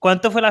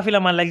 ¿Cuánto fue la fila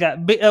más larga?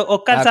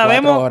 Oscar,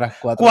 sabemos.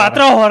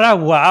 4 horas,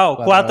 wow.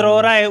 4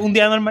 horas es un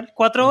día normal.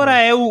 4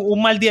 horas es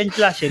un mal día en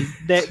Clasher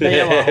de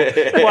allá abajo.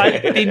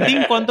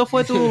 Tintín, ¿cuánto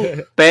fue tu...?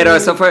 Pero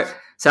eso fue... O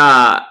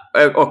sea,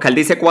 Oscar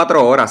dice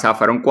 4 horas. O sea,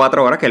 fueron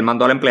 4 horas que él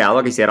mandó al empleado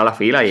a que hiciera la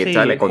fila y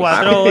le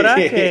contaron. 4 horas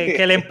que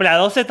el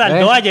empleado se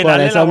tardó a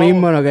llenarle la Por eso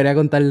mismo no quería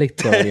contar la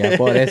historia.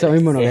 Por eso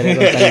mismo.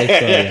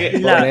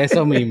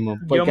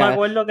 Yo me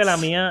acuerdo que la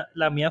mía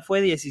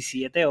fue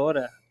 17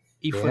 horas.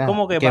 Y fue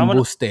como que, vamos,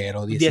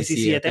 embustero,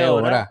 17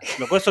 horas.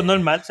 Loco, eso es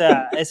normal. O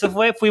sea,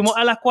 fuimos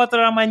a las 4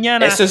 de la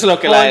mañana. Eso es lo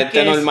que la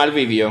gente normal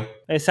vivió.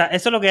 Eso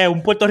es lo que es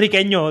un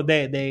puertorriqueño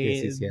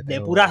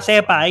de pura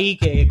cepa ahí,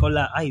 que con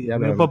la... Ay,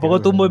 por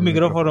poco tumbo el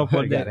micrófono.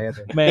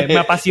 Me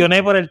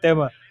apasioné por el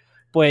tema.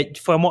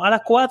 Pues fuimos a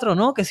las 4,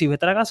 ¿no? Que si ves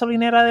a la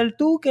gasolinera del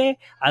Tuque,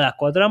 a las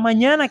 4 de la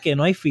mañana, que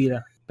no hay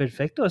fila.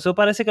 Perfecto, eso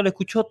parece que lo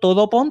escuchó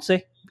todo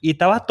Ponce. Y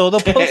estaba todo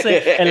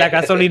Ponce en la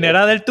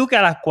gasolinera del Tuque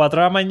a las 4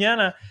 de la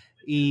mañana.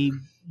 Y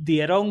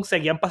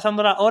seguían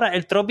pasando las horas.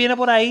 El truck viene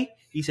por ahí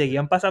y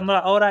seguían pasando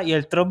las horas y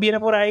el truck viene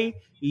por ahí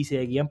y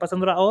seguían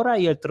pasando las horas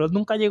y el truck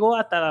nunca llegó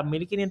hasta las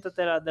 1500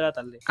 de la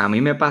tarde. A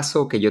mí me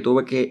pasó que yo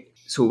tuve que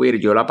subir,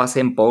 yo la pasé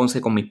en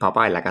Ponce con mis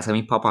papás, en la casa de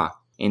mis papás.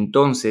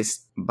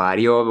 Entonces,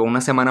 una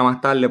semana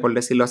más tarde, por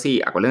decirlo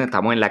así, acuérdense,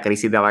 estamos en la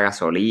crisis de la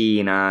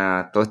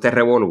gasolina, todo este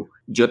revolú.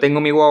 Yo tengo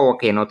mi guagua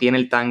que no tiene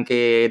el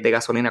tanque de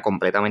gasolina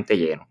completamente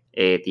lleno.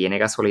 Tiene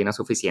gasolina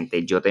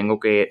suficiente. Yo tengo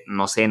que,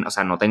 no sé, o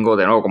sea, no tengo,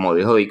 de nuevo, como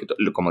dijo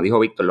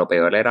Víctor, lo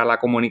peor era la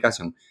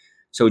comunicación.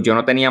 So, yo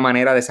no tenía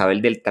manera de saber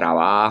del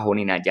trabajo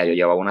ni nada. Ya yo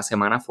llevaba una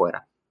semana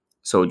fuera.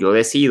 So, yo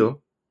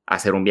decido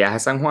hacer un viaje a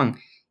San Juan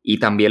y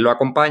también lo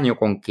acompaño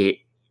con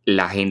que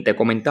la gente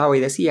comentaba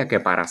y decía que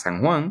para San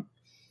Juan,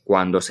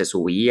 cuando se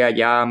subía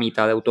ya a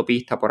mitad de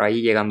autopista por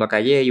ahí llegando a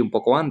Calle y un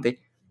poco antes,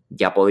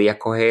 ya podías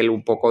coger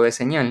un poco de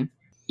señal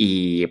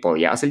y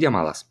podías hacer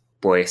llamadas.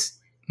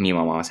 Pues mi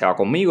mamá se va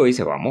conmigo y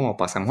dice, vamos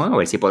para San Juan a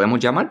ver si podemos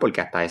llamar,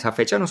 porque hasta esa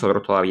fecha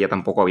nosotros todavía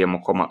tampoco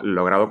habíamos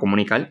logrado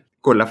comunicar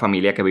con la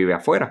familia que vive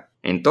afuera.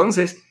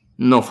 Entonces,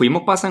 nos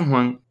fuimos para San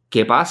Juan.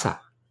 ¿Qué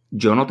pasa?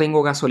 Yo no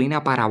tengo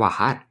gasolina para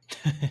bajar.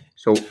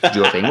 So,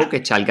 yo tengo que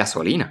echar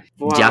gasolina.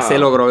 Wow. Ya se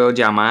logró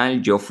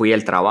llamar, yo fui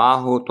al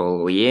trabajo,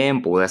 todo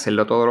bien, pude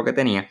hacerlo todo lo que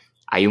tenía.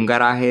 Hay un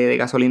garaje de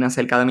gasolina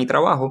cerca de mi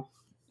trabajo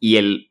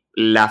y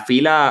la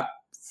fila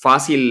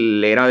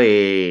fácil era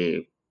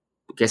de,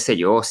 qué sé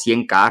yo,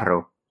 100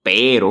 carros.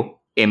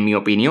 Pero, en mi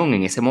opinión,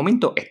 en ese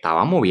momento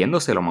estaba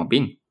moviéndose lo más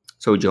bien.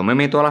 So, yo me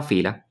meto a la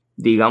fila.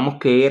 Digamos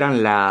que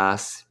eran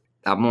las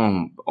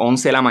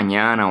 11 de la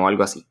mañana o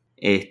algo así.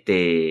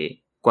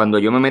 Cuando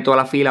yo me meto a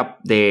la fila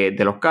de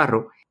los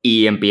carros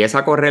y empieza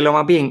a correr lo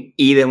más bien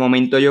y de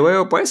momento yo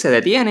veo, pues se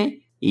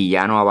detiene y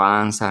ya no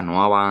avanza.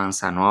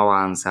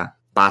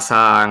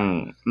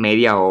 Pasan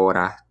media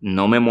hora,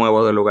 no me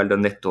muevo del lugar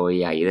donde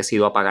estoy, ahí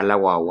decido apagar la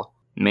guagua.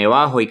 Me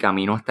bajo y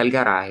camino hasta el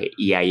garaje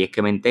y ahí es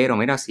que me entero,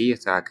 mira, sí, o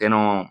sea, que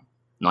no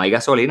hay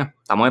gasolina.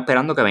 Estamos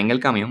esperando que venga el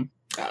camión.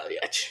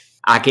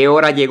 ¿A qué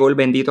hora llegó el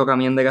bendito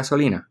camión de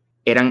gasolina?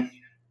 Eran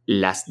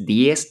las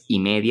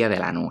 10:30 de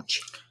la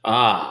noche.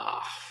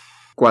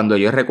 Cuando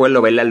yo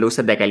recuerdo ver las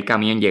luces de aquel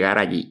camión llegar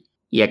allí.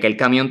 Y aquel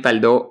camión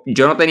tardó...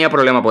 Yo no tenía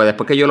problema, porque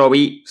después que yo lo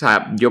vi... O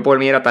sea, yo por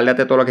mí era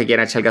tárdate todo lo que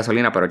quieras echar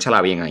gasolina, pero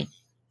échala bien ahí.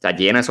 O sea,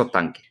 llena esos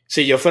tanques.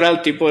 Si yo fuera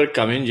el tipo del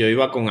camión, yo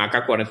iba con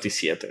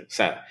AK-47. O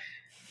sea,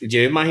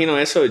 yo imagino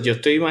eso. Yo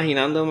estoy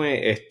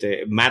imaginándome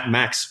Mad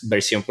Max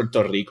versión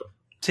Puerto Rico.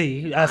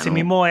 Sí, así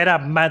mismo era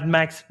Mad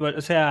Max.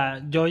 O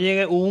sea,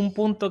 hubo un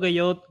punto que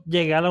yo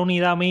llegué a la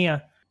unidad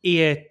mía y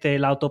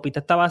la autopista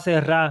estaba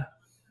cerrada.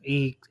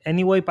 Y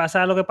anyway,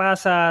 pasa lo que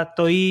pasa,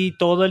 estoy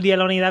todo el día en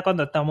la unidad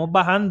cuando estamos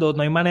bajando,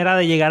 no hay manera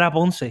de llegar a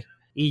Ponce.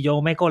 Y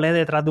yo me colé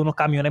detrás de unos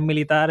camiones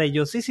militares.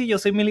 Yo, sí, yo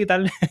soy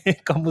militar.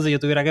 Como si yo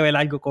tuviera que ver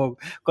algo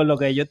con lo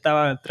que ellos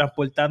estaban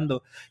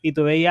transportando. Y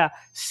tú veías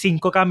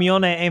 5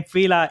 camiones en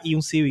fila y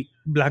un Civic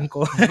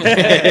blanco.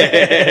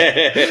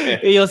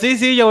 Y yo,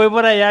 sí, yo voy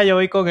por allá, yo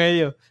voy con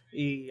ellos.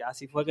 Y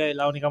así fue que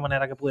la única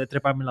manera que pude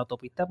treparme en la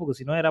autopista, porque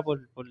si no era por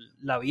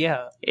la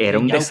vieja. Era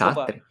un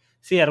desastre.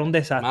 Sí, era un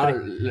desastre.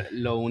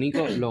 Lo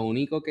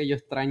único que yo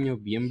extraño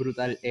bien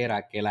brutal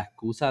era que la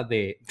excusa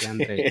de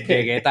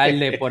llegué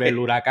tarde por el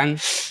huracán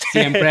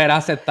siempre era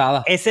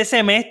aceptada. Ese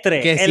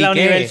semestre en la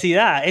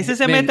universidad,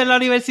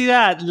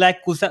 la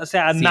excusa, o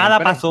sea, siempre, nada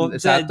pasó.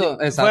 Exacto.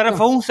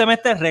 Fue un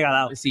semestre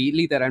regalado. Sí,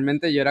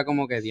 literalmente yo era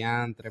como que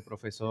diantre,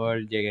 profesor,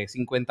 llegué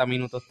 50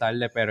 minutos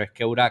tarde, pero es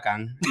que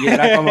huracán. Y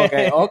era como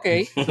que, ok,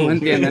 tú me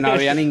entiendes, no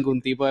había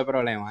ningún tipo de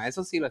problema.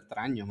 Eso sí lo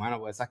extraño, mano,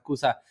 pues esa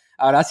excusa...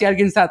 Ahora si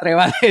alguien se atreve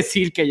a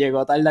decir que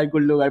llegó tarde a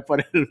algún lugar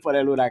por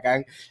el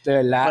huracán, de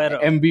verdad,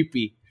 pero,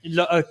 MVP.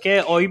 Es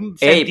que hoy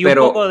sentí un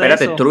poco de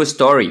eso. True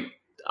story.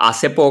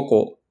 Hace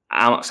poco,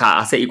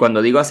 y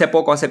cuando digo hace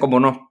poco, hace como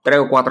unos 3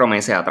 o 4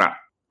 meses atrás,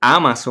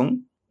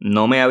 Amazon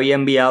no me había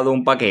enviado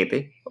un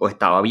paquete, o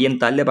estaba bien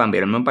tarde para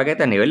enviarme un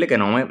paquete a nivel de que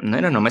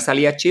no me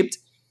salía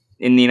chips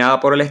ni nada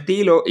por el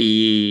estilo,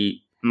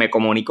 y me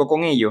comunico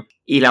con ellos,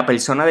 y la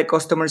persona de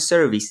Customer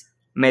Service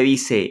me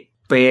dice,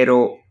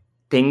 pero...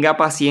 tenga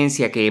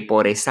paciencia que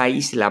por esa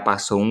isla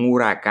pasó un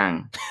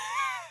huracán.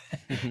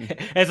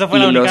 Eso fue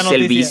la única noticia. Y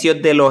los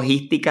servicios de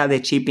logística de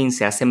shipping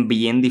se hacen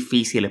bien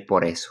difíciles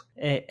por eso.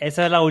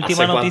 Esa es la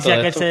última noticia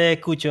que se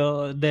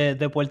escuchó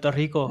de Puerto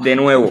Rico. De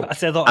nuevo,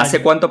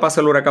 ¿hace cuánto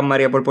pasó el huracán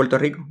María por Puerto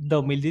Rico?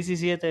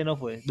 2017 no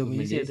fue,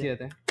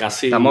 2017.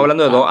 Casi. Estamos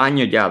hablando de 2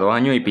 años ya, 2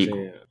 años y pico.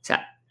 Sí. O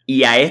sea,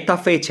 y a esta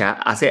fecha,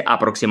 hace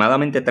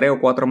aproximadamente 3 o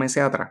 4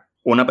 meses atrás,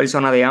 una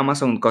persona de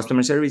Amazon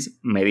Customer Service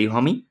me dijo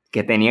a mí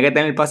que tenía que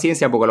tener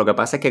paciencia porque lo que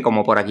pasa es que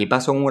como por aquí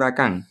pasó un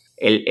huracán,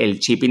 el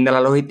shipping de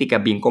la logística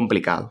es bien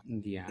complicado.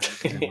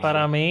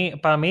 Para mí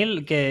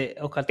que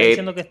Oscar está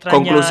diciendo que extraña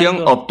conclusión,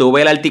 algo.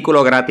 Obtuve el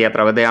artículo gratis a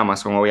través de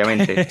Amazon,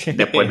 obviamente,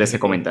 después de ese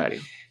comentario.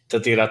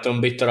 Te tiraste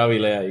un Víctor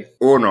Avilés ahí.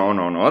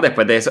 No.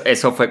 Después de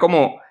eso fue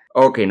como...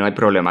 Ok, no hay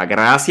problema.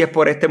 Gracias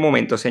por este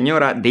momento,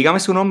 señora. Dígame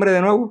su nombre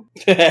de nuevo.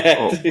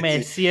 Oh.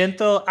 Me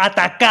siento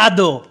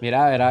atacado.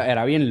 Mira,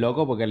 era bien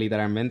loco porque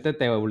literalmente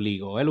te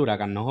obligó, el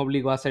huracán nos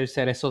obligó a ser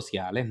seres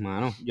sociales,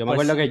 mano. Yo me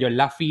acuerdo que yo en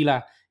la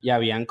fila y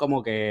habían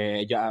como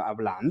que ya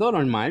hablando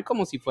normal,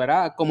 como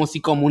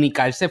si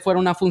comunicarse fuera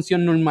una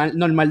función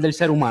normal del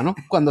ser humano,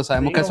 cuando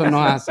sabemos que eso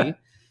no es así.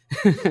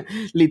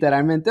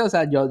 Literalmente, o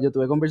sea, yo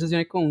tuve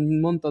conversaciones con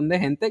un montón de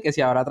gente que si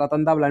ahora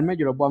tratan de hablarme,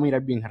 yo los voy a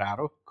mirar bien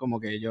raro, como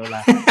que yo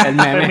el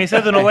meme.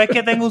 Permiso, tú no ves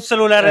que tengo un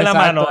celular en la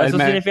mano, eso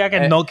significa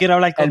que no quiero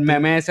hablar contigo. El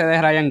meme ese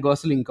de Ryan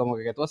Gosling, como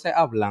que tú haces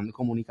hablando,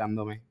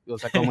 comunicándome, o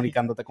sea,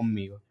 comunicándote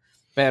conmigo.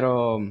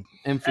 Pero,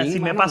 en fin. Así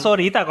me pasó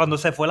ahorita, cuando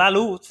se fue la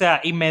luz, o sea,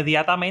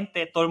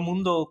 inmediatamente todo el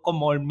mundo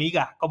como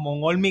hormiga, como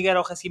un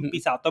hormiguero recién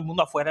pisado, todo el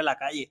mundo afuera en la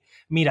calle,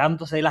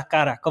 mirándose las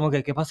caras, como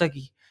que, ¿qué pasa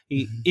aquí?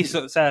 Y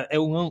o sea, es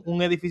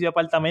un edificio de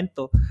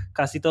apartamento,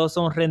 casi todos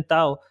son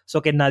rentados, so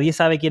que nadie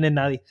sabe quién es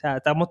nadie. O sea,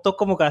 estamos todos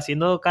como que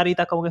haciendo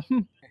caritas como que,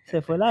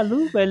 se fue la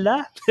luz,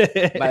 ¿verdad?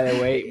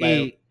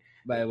 By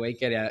the way,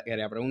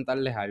 quería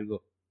preguntarles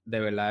algo. De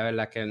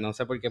verdad, que no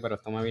sé por qué, pero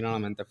esto me vino a la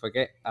mente. Fue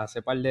que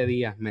hace par de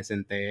días me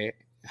senté,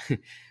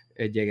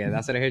 llegué de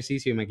hacer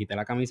ejercicio y me quité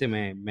la camisa y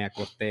me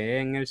acosté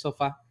en el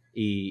sofá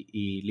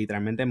y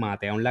literalmente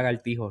maté a un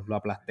lagartijo, lo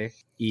aplasté.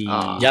 Y,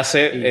 ya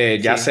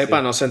sé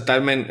para no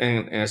sentarme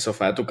en el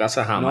sofá de tu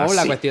casa jamás. No,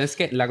 la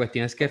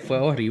cuestión es que fue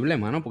horrible,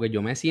 mano, porque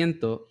yo me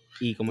siento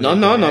y como...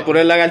 No por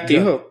el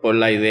lagartijo, por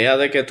la idea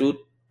de que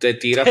tú te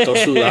tiras todo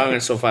sudado en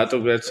el sofá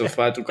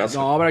de tu casa.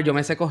 No, pero yo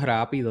me seco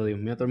rápido, Dios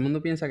mío. Todo el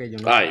mundo piensa que yo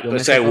no. Ay,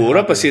 pues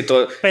seguro, pues si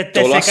todo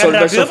lo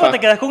absorbe el sofá. Te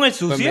quedas con el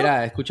sucio. Pues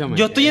mira, escúchame.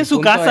 Yo estoy en su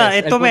casa,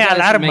 esto me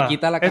alarma. Me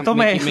quito la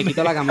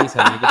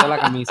camisa,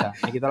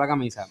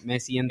 me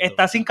siento.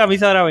 Está sin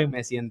camisa ahora mismo.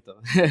 Me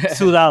siento.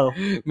 Sudado.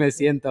 Me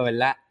siento,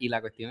 ¿verdad? Y la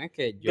cuestión es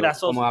que yo,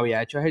 grasoso, como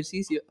había hecho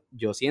ejercicio,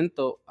 yo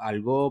siento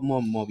algo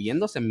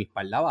moviéndose en mi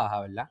espalda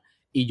baja, ¿verdad?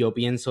 Y yo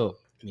pienso,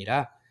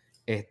 mira...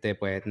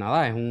 pues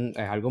nada, es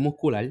algo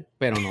muscular,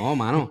 pero no,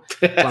 mano,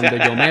 cuando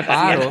yo me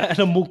paro,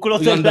 los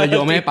músculos cuando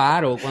yo me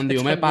paro,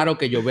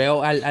 que yo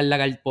veo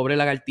al pobre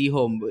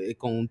lagartijo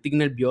con un tic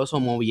nervioso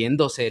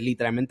moviéndose,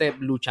 literalmente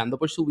luchando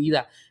por su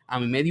vida,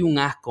 a mí me dio un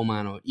asco,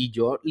 mano, y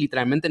yo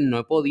literalmente no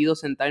he podido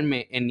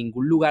sentarme en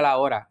ningún lugar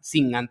ahora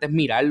sin antes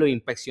mirarlo e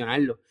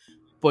inspeccionarlo,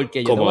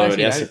 porque yo te voy a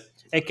decir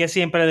es que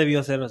siempre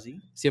debió ser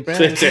así. Siempre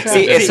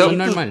sí, eso es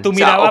normal. Tú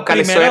mirabas Oscar,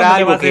 eso era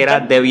algo que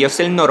debió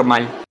ser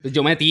normal.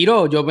 Yo me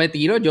tiro, yo me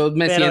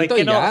pero siento es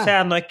que y no, ya. O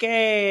sea, no es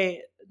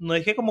que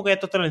como que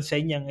esto te lo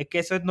enseñan, es que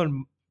eso es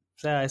normal. O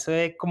sea, eso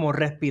es como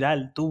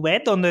respirar. Tú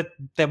ves donde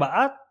te vas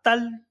a estar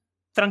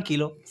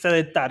tranquilo,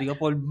 sedentario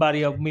por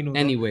varios minutos.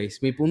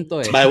 Anyways, mi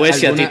punto es... By the way,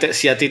 si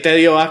a ti te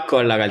dio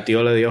asco, el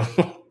lagartijo le dio...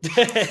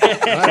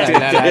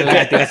 el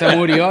lagartijo se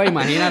murió,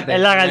 imagínate.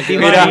 El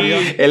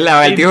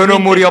lagartijo no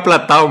murió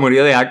aplastado,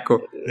 murió de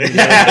asco.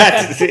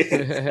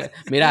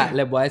 Mira,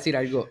 les voy a decir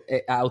algo.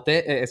 A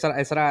ustedes,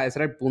 ese era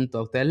el punto.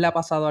 ¿A ustedes les ha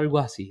pasado algo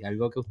así?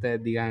 Algo que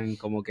ustedes digan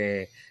como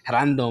que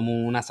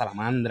random, una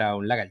salamandra,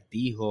 un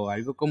lagartijo,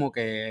 algo como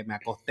que me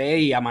acosté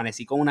y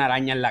amanecí con una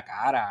araña en la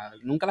cara.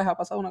 ¿Nunca les ha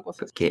pasado una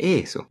cosa así? ¿Qué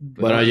es eso?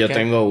 Bueno, yo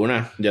tengo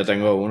una.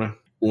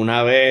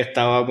 Una vez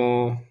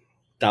estábamos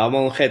en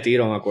un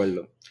retiro, me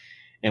acuerdo,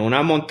 en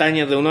unas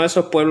montañas de uno de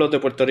esos pueblos de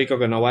Puerto Rico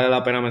que no vale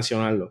la pena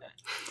mencionarlo.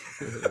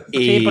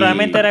 Sí,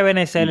 probablemente era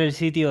Venezuela el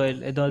sitio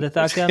donde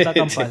estaba quedando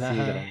acampada.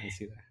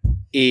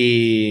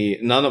 Y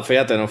no,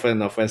 fíjate, no fue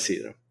en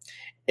Sidra.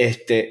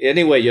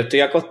 Anyway, yo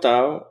estoy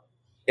acostado,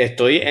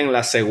 estoy en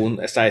la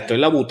segunda, o sea, estoy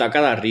en la butaca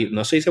de arriba,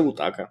 no se dice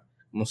butaca,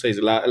 ¿cómo se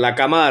dice? La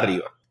cama de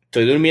arriba.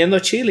 Estoy durmiendo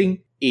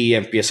chilling y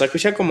empiezo a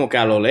escuchar como que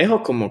a lo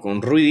lejos, como con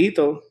un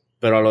ruidito,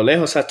 pero a lo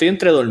lejos, o sea, estoy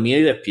entre dormido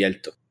y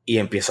despierto. Y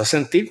empiezo a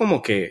sentir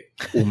como que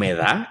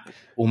humedad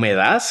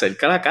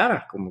cerca de la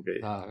cara, como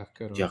que...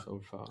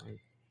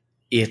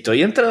 Y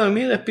estoy entre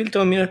dormido y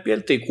despierto,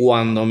 y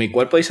cuando mi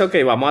cuerpo dice, ok,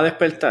 vamos a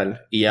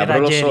despertar, y abro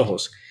los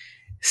ojos,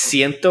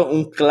 siento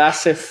un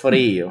clase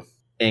frío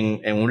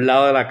en un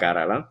lado de la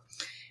cara, ¿verdad?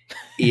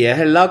 Y es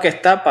el lado que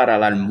está para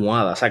la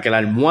almohada, o sea, que la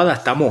almohada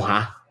está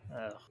mojada.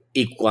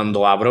 Y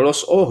cuando abro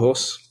los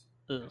ojos,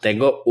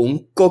 tengo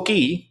un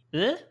coquí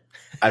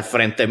al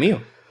frente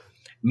mío,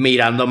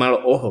 mirándome a los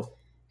ojos.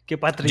 Qué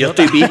patriota. Yo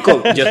estoy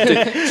visco,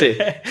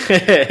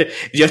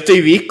 yo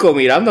estoy visco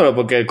mirándolo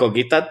porque el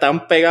coquí está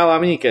tan pegado a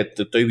mí que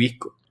estoy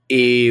visco.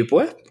 Y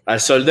pues, al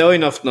sol de hoy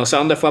no sé a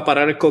dónde fue a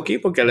parar el coquí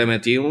porque le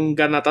metí un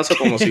garnatazo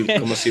como si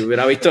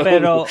hubiera visto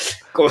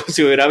como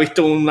si hubiera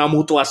visto una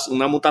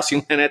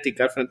mutación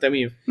genética al frente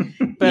mío.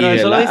 Pero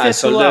eso lo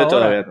dices tú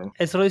ahora. No.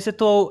 Eso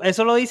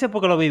lo dices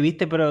porque lo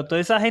viviste, pero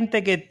toda esa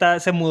gente que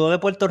se mudó de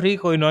Puerto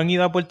Rico y no han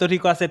ido a Puerto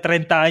Rico hace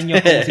 30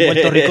 años, como si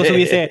Puerto Rico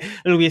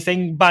lo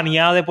hubiesen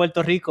baneado de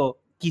Puerto Rico,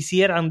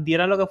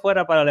 dieran lo que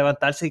fuera para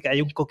levantarse y que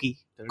haya un coquí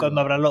cuando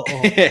abran los ojos.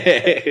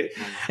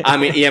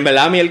 Y en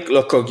verdad a mí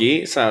los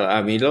coquís, o sea,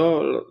 a mí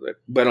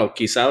bueno,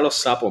 quizás los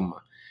sapos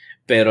más,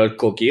 Pero el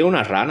coquí es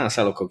una rana, o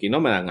sea, los coquí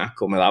no me dan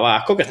asco. Me daba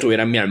asco que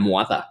estuviera en mi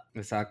almohada.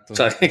 Exacto. O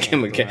sea,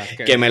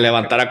 que me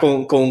levantara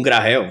con un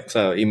grajeo, o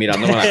sea, y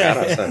mirándome la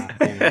cara. O sea.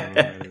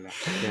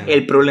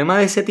 El problema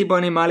de ese tipo de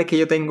animales que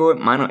yo tengo,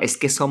 mano, es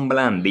que son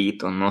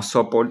blanditos. No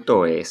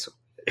soporto eso.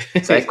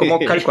 ¿Sabes cómo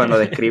Oscar cuando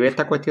describe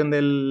esta cuestión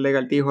del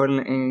lagartijo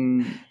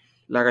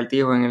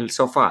lagartijo en el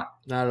sofá?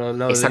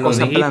 No, esa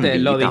cosa blandita,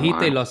 lo dijiste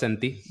mano. y lo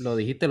sentí. Lo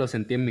dijiste y lo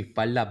sentí en mi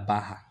espalda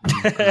baja.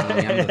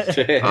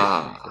 Qué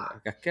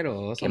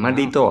asqueroso. Qué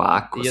maldito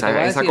asco. O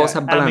sea, esa cosa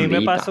es blandita. A mí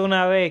me pasó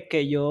una vez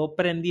que yo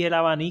prendí el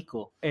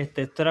abanico.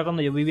 Esto era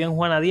cuando yo vivía en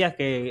Juana Díaz,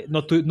 que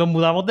nos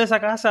mudamos de esa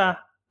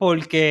casa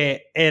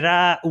porque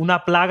era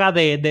una plaga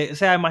de o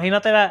sea,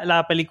 imagínate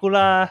la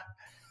película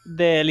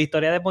de la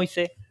historia de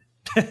Moisés.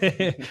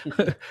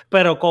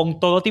 Pero con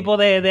todo tipo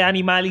de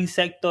animal,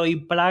 insecto y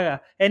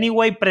plaga.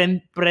 Anyway,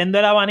 prendo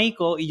el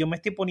abanico y yo me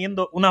estoy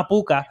poniendo una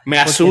puca. Me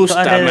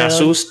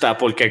asusta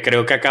porque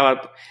creo que acabas...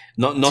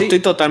 No sí. Estoy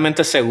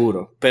totalmente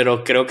seguro,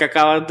 pero creo que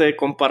acabas de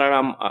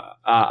comparar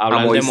a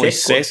hablar de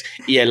Moisés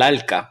y el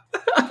arca.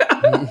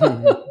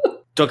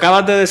 ¿Tú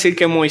acabas de decir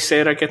que Moisés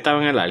era el que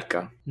estaba en el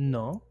arca?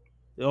 No.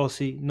 Oh,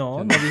 sí.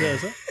 No dije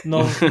eso.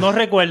 No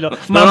recuerdo.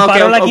 Me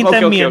amparó la quinta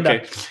enmienda.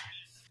 Okay.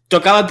 ¿Tú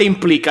acabas de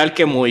implicar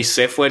que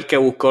Moisés fue el que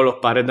buscó los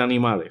pares de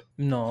animales?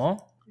 No.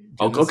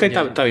 Ok,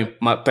 está bien.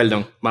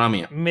 Perdón, mala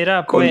mía.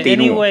 Mira, pues,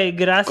 anyway,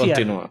 gracias.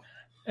 Continúa.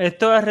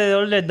 Esto es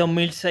alrededor del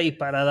 2006.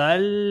 Para dar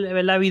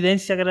la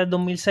evidencia que era el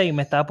 2006,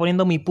 me estaba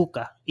poniendo mi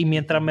puca. Y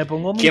mientras me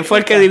pongo mi ¿Quién fue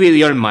el que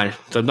dividió el mar?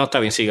 Entonces, no, está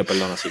bien, sigue,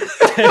 perdón, así.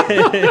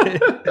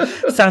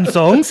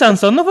 Sansón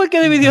no fue el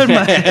que dividió el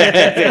mar.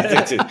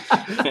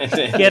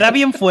 Que era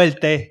bien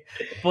fuerte.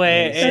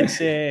 Pues,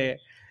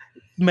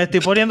 me estoy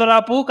poniendo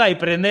la puca y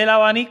prende el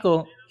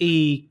abanico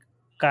y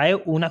cae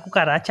una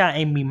cucaracha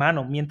en mi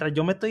mano. Mientras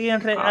yo me estoy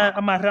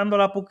amarrando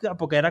la puca,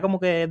 porque era como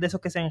que de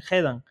esos que se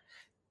enredan,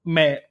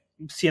 me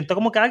siento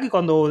como que algo y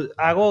cuando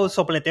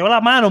sopleteo la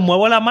mano,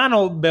 muevo la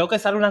mano, veo que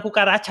sale una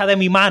cucaracha de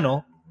mi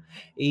mano.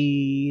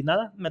 Y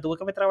nada, me tuve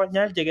que meter a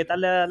bañar, llegué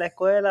tarde a la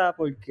escuela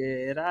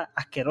porque era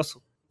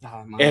asqueroso.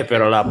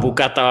 Pero la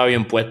puca estaba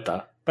bien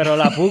puesta. Pero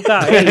la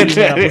puca, me la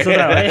puse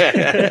otra vez.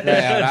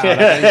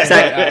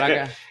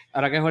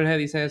 Ahora que Jorge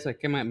dice eso, es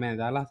que me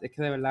da es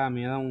que de verdad a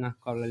mí me da un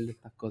asco hablar de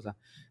estas cosas.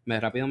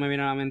 Rápido me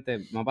viene a la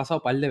mente, me ha pasado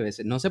un par de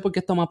veces. No sé por qué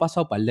esto me ha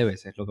pasado un par de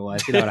veces, lo que voy a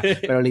decir ahora.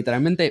 Pero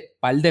literalmente, un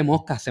par de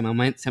moscas se me han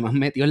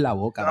metido en la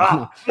boca,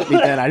 mano.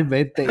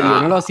 Literalmente. Y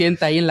uno lo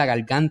siente ahí en la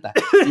garganta.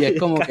 Y es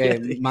como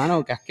que,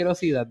 mano, qué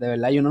asquerosidad, de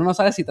verdad. Y uno no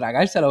sabe si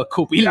tragárselo o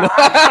escupirlo.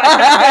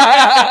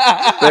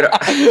 Pero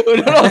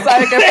uno no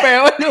sabe qué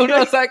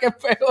es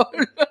peor.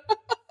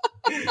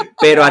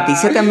 Pero a ti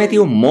se te ha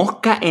metido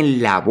mosca en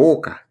la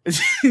boca.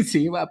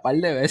 Sí, un par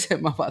de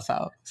veces me ha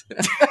pasado.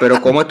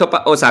 Pero ¿cómo esto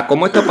pasa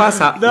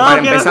para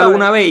empezar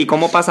una vez y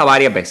cómo pasa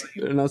varias veces?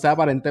 No sé,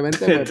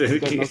 aparentemente, no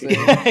sé.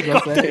 Yo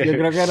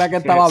creo que era que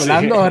estaba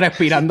hablando,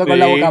 respirando con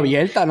la boca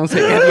abierta, no sé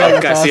qué.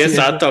 Oscar, sí,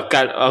 exacto.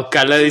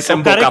 Oscar le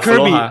dicen boca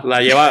floja.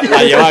 La lleva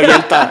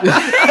abierta.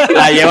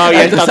 La lleva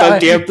abierta todo el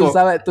tiempo.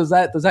 Tú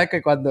sabes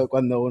que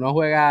cuando uno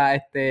juega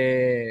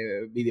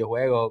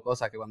videojuegos o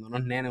cosas, que cuando uno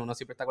es nene, uno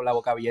siempre está con la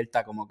boca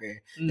abierta, como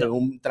que en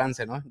un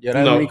trance, ¿no? Yo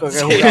era el único que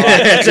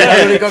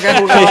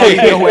jugaba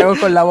videojuegos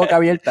con la boca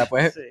abierta.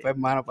 Pues,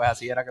 mano, pues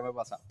así era que me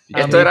pasaba.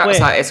 Esto era, o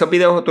sea, esos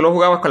videos tú los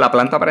jugabas con la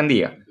planta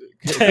prendida.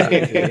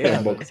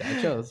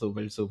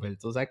 Súper.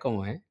 Tú sabes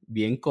cómo es.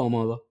 Bien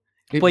cómodo.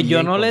 Pues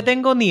yo no le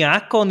tengo ni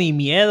asco, ni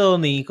miedo,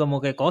 ni como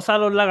que cosa a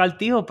los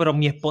lagartijos, pero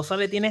mi esposa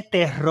le tiene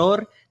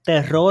terror,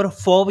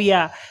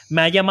 fobia.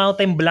 Me ha llamado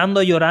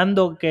temblando,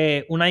 llorando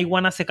que una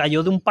iguana se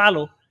cayó de un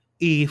palo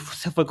y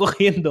se fue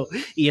cogiendo.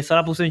 Y eso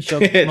la puso en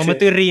shock. No me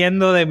estoy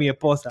riendo de mi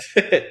esposa.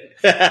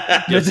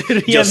 Yo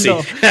estoy riendo. Yo sí.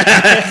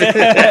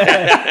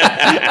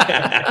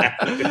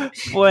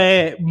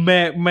 Pues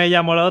me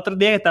llamó el otro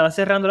día que estaba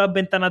cerrando las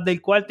ventanas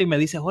del cuarto y me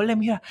dice, Jorge,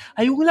 mira,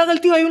 hay un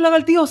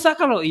lagartijo,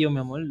 sácalo. Y yo, mi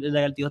amor, el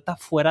lagartijo está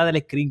fuera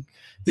del screen.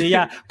 Y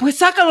ella, pues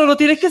sácalo, lo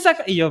tienes que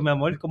sacar. Y yo, mi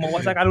amor, ¿cómo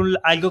voy a sacar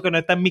algo que no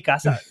está en mi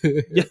casa?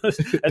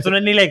 Eso no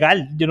es ni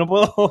legal, yo no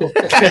puedo.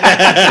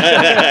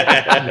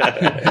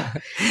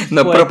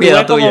 No es pues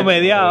propiedad tuya. Como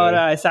media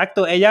hora,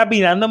 exacto. Ella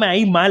mirándome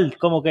ahí mal,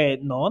 como que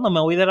no me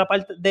voy de la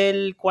parte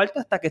del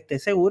cuarto hasta que esté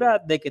segura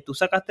de que tú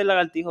sacaste el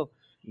lagartijo.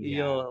 Y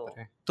yo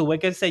tuve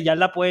que sellar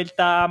la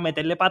puerta,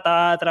 meterle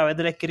patada a través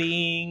del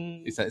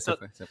screen. Y se fue.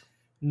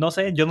 No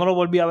sé, yo no lo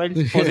volví a ver.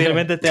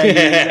 Posiblemente esté ahí.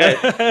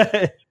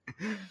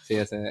 Sí,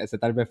 ese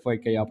tal vez fue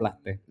el que yo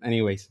aplasté.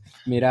 Anyways,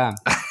 mira,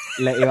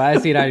 le iba a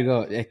decir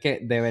algo. Es que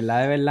de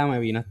verdad me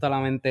vino esto a la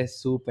mente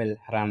súper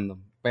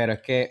random. Pero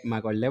es que me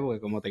acordé porque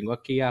como tengo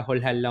aquí a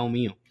Jorge al lado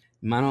mío.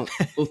 Mano,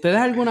 ¿ustedes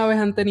alguna vez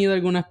han tenido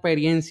alguna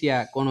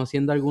experiencia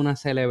conociendo a alguna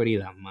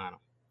celebridad,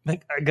 mano?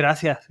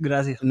 Gracias.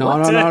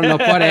 No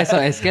por eso.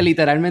 Es que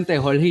literalmente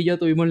Jorge y yo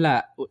tuvimos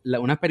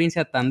una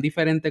experiencia tan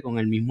diferente con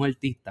el mismo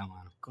artista,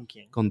 mano. ¿Con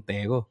quién? Con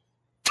Tego.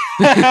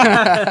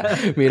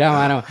 Mira,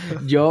 mano,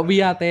 yo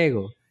vi a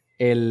Tego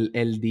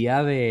el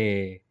día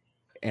de...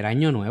 Era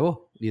Año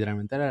Nuevo.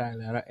 literalmente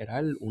era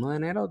el 1 de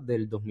enero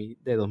de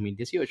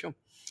 2018.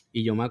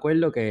 Y yo me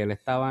acuerdo que él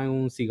estaba en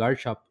un cigar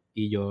shop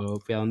y yo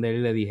fui a donde él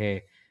y le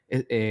dije,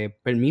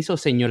 permiso,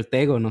 señor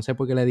Tego. No sé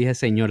por qué le dije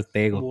señor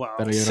Tego, Wow.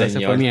 pero yo creo que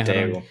ese fue mi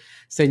error.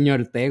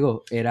 Señor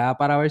Tego, era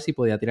para ver si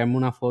podía tirarme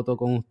una foto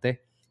con usted.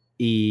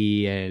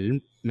 Y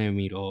él me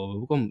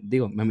miró con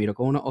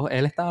unos ojos.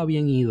 Él estaba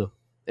bien ido.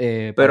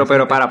 Pero,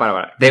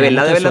 para. De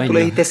verdad, tú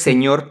le dijiste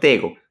señor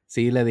Tego.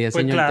 Sí, le dije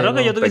pues señor claro Tego.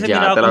 Que yo te hubiese Pues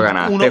mirado te lo con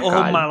ganaste, unos ojos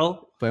Carl. malos.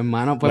 Pues,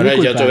 hermano,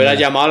 bueno, yo te hubiera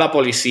llamado a la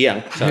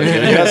policía. O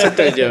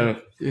sea,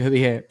 yo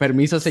dije,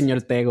 permiso,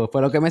 señor Tego.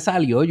 Fue lo que me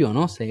salió. Yo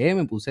no sé,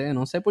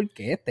 no sé por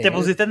qué. Te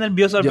pusiste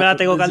nervioso al ver a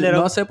Tego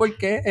Calderón. No sé por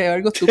qué, es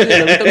algo estúpido.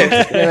 De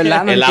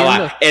verdad, no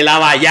entiendo. El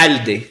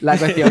Abayalde. La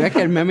cuestión es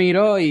que él me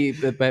miró y...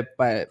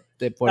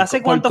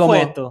 ¿Hace cuánto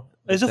fue esto?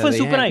 Eso fue en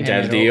su prime. Ya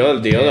el tío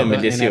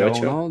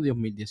 2018. No,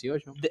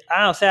 2018.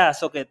 O sea,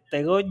 eso que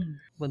Tego...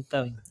 Bueno,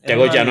 está bien.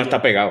 Tego ya no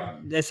está pegado.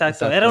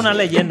 Exacto. Era una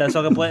leyenda,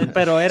 eso que puede,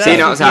 pero era sí,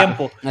 no, su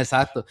tiempo.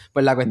 Exacto.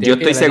 Pues la cuestión yo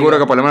estoy seguro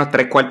que por lo menos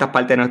 3/4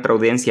 partes de nuestra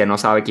audiencia no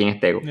sabe quién es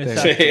Tego.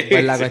 Sí.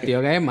 Pues la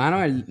cuestión es,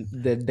 hermano, el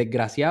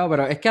desgraciado,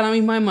 pero es que a la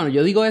misma, hermano,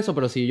 yo digo eso,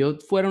 pero si yo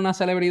fuera una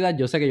celebridad,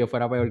 yo sé que yo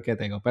fuera peor que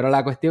Tego. Pero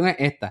la cuestión es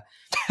esta.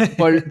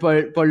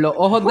 Por los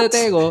ojos de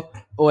Tego,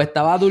 o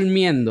estaba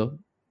durmiendo,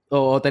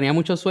 o tenía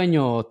mucho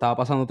sueño, o estaba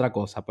pasando otra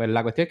cosa. Pues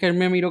la cuestión es que él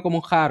me miró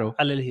como raro.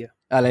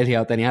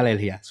 Alergia, o tenía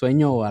alergia.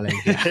 Sueño o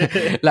alergia.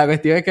 La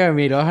cuestión es que me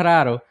miró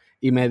raro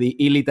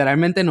y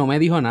literalmente no me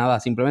dijo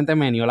nada. Simplemente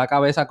me dio la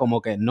cabeza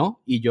como que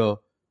no. Y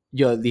yo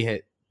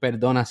dije,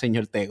 perdona,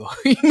 señor Tego.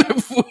 Y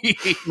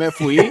me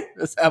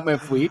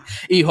fui.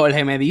 Y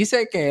Jorge me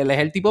dice que él es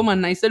el tipo más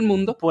nice del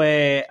mundo.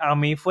 Pues a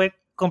mí fue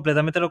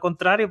completamente lo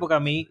contrario, porque a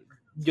mí...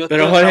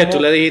 Pero Jorge, tú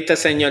le dijiste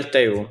señor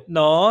Tego.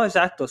 No,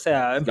 exacto, o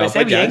sea, empecé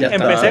pues bien, ya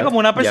empecé como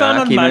una persona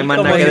normal. Aquí no hay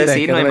más nada que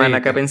decir, no hay más dijiste?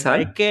 nada que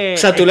pensar. Es que, o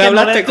sea, tú le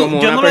hablaste como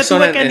una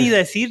persona... Yo no le tuve que ni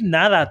decir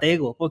nada a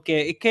Tego,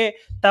 porque es que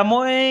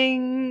estamos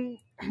en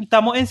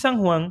San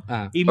Juan.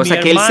 Y o sea,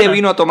 que hermana, él se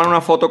vino a tomar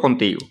una foto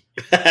contigo.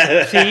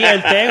 Sí,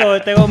 el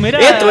Tego, mira.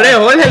 Tú eres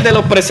Jorge, el de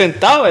los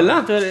presentados,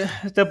 ¿verdad?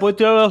 Te puedes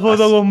tirar una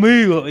foto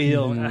conmigo. Y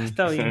yo,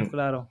 está bien,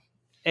 claro.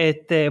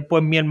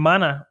 Pues mi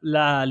hermana,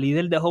 la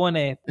líder de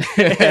jóvenes,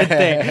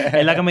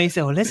 es la que me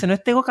dice, Jorge, ese no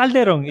es Tego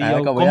Calderón. Y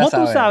yo, ¿cómo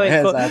tú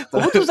sabes?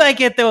 ¿Cómo tú sabes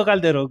que es Tego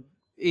Calderón?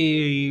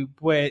 Y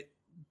pues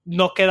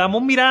nos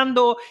quedamos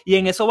mirando y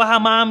en eso baja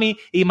mami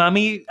y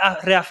mami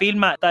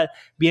reafirma, tal,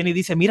 viene y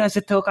dice, mira, ese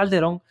es Tego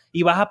Calderón.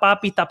 Y baja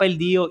papi, está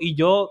perdido. Y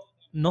yo,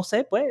 no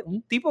sé, pues,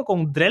 un tipo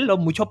con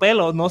dreadlocks, mucho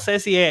pelo, no sé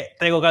si es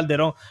Tego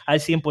Calderón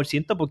al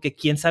 100%, porque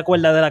 ¿quién se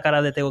acuerda de la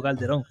cara de Tego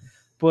Calderón?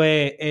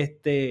 Pues,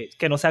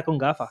 que no sea con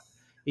gafas.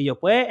 Y yo,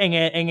 pues,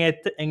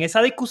 en esa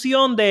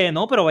discusión de,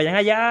 no, pero vayan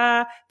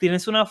allá,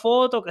 tírense una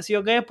foto, qué sé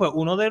yo qué, pues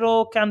uno de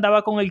los que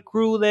andaba con el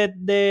crew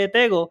de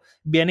Tego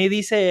viene y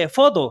dice,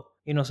 foto.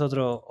 Y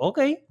nosotros, ok.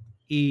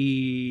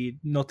 Y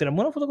nos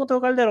tiramos una foto con Tego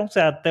Calderón. O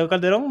sea, Tego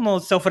Calderón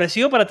nos se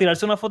ofreció para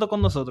tirarse una foto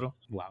con nosotros.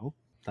 Wow,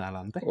 está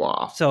adelante.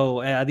 Wow.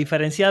 So, a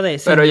diferencia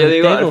de... Pero yo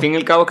digo, Tego, al fin y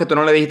al cabo, es que tú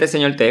no le dijiste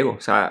señor Tego.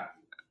 O sea...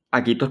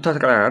 Aquí todo está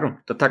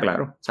claro,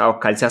 O sea,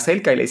 Oscar se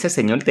acerca y le dice,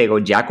 señor Tego,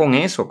 ya con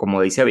eso, como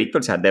dice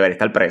Víctor, o sea, debería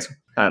estar preso.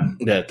 O sea,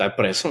 debe estar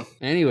preso.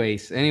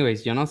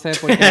 Anyways, yo no sé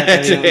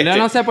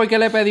por qué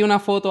le pedí una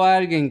foto a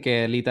alguien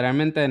que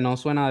literalmente no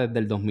suena desde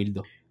el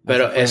 2002.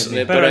 Pero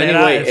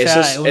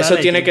eso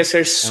tiene que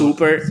ser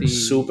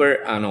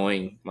súper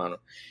annoying, mano.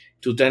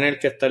 Tú tener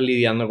que estar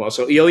lidiando con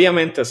eso. Y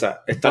obviamente, o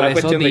sea, está la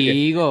cuestión de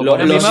que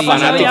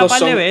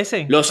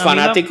los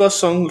fanáticos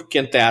son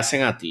quien te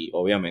hacen a ti,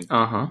 obviamente.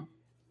 Ajá.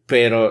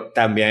 Pero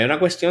también hay una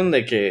cuestión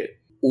de que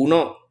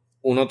uno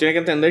tiene que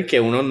entender que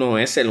uno no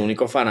es el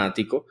único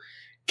fanático,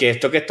 que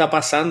esto que está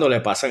pasando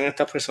le pasan a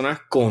estas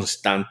personas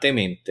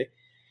constantemente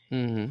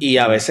y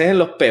a veces en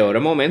los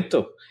peores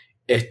momentos.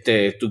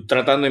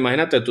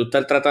 Imagínate, tú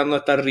estás tratando de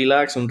estar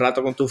relax un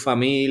rato con tu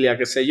familia,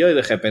 qué sé yo, y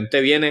de repente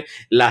viene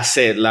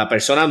la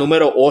persona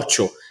número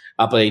 8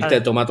 a pedirte,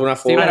 tómate una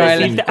foto.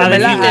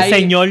 Sí,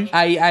 señor.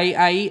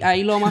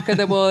 Ahí lo más que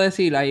te puedo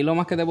decir,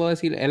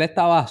 él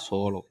estaba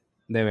solo,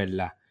 de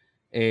verdad.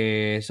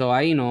 Eso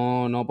ahí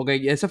no,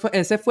 porque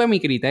ese fue mi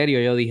criterio.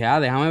 Yo dije,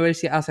 déjame ver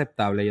si es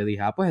aceptable. Yo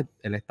dije, pues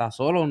él está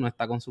solo, no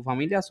está con su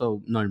familia,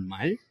 eso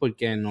normal,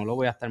 porque no lo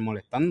voy a estar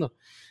molestando.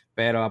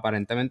 Pero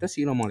aparentemente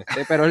sí lo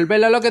molesté. Pero es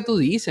verdad lo que tú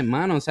dices,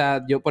 mano. O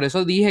sea, yo por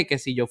eso dije que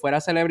si yo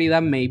fuera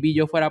celebridad, maybe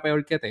yo fuera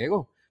peor que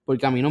Tego.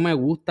 Porque a mí no me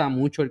gusta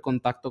mucho el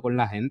contacto con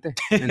la gente,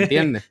 ¿me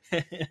entiendes?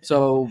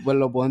 Pues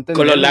lo puedo entender.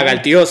 Con los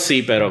lagartijos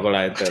sí, pero con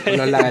la gente. Con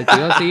los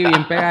lagartijos sí,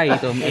 bien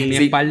pegaditos. En mi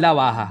espalda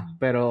baja,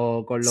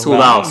 pero con los...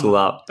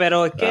 Sudado.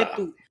 Pero es que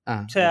tú,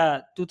 o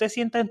sea, tú te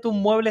sientas en tus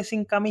muebles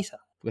sin camisa.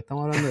 Porque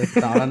estamos hablando de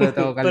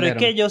Tego Calderón. Pero es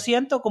que yo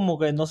siento como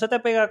que no se te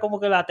pega como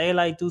que la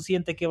tela y tú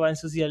sientes que va a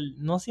ensuciar.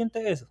 ¿No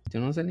sientes eso?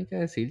 Yo no sé ni qué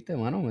decirte,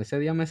 mano. Ese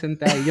día me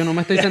senté ahí. Yo no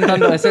me estoy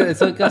sentando.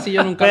 Eso casi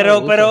yo nunca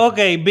Pero ok,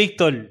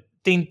 Víctor...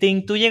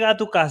 Tintín, tú llegas a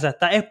tu casa,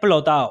 estás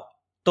explotado,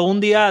 todo un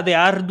día de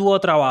arduo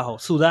trabajo,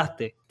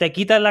 sudaste, te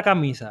quitas la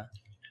camisa,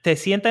 ¿te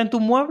sientas en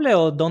tu mueble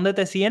o dónde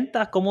te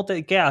sientas?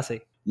 ¿Qué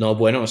haces? No,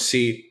 bueno,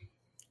 si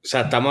O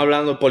sea, estamos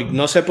hablando,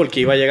 no sé por qué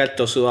iba a llegar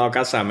todo sudado a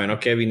casa, a menos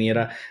que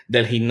viniera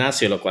del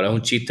gimnasio, lo cual es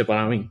un chiste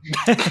para mí.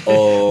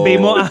 O...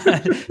 Vimos,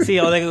 sí,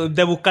 o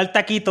de buscar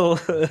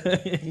taquitos.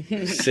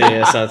 Sí,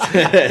 exacto.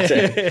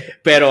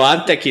 Pero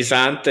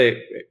quizás antes,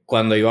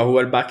 cuando iba a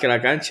jugar básquet a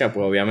la cancha,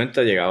 pues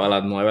obviamente llegaba a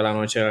las 9 de la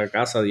noche a la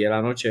casa, 10 de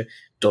la noche,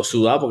 todo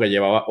sudado porque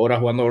llevaba horas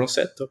jugando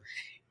baloncesto.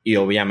 Y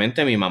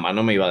obviamente mi mamá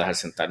no me iba a dejar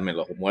sentarme en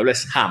los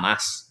muebles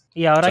jamás.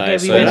 Y ahora que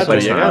vives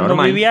solo,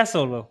 ¿no vivías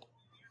solo?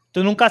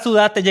 Tú nunca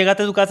sudaste,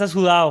 llegaste a tu casa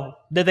sudado.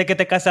 Desde que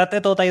te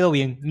casaste todo te ha ido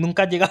bien.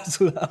 Nunca has llegado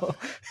sudado.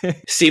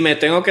 Si me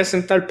tengo que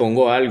sentar,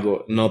 pongo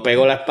algo. No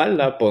pego la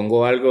espalda,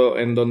 pongo algo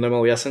en donde me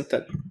voy a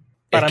sentar.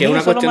 Para es que es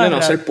una cuestión de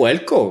no ser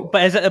puerco. No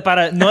es de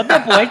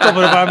puerco,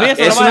 pero para mí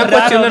eso es una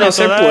cuestión de no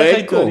ser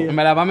puerco.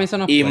 Para mí eso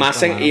no es y,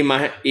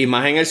 puerco, y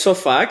más en el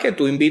sofá, que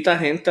tú invitas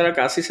gente a la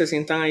casa y se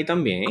sientan ahí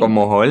también.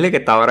 Como Jorge, que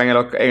está ahora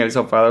en el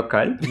sofá de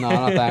Oscar.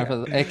 No está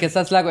bien. Es que esa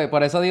es la cosa.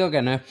 Por eso digo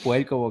que no es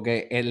puerco,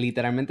 porque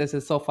literalmente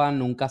ese sofá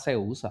nunca se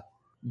usa.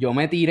 Yo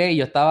me tiré y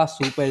yo estaba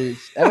súper...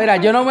 Mira,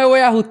 yo no me voy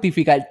a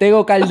justificar.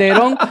 Tego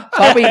Calderón,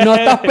 papi, no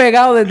estás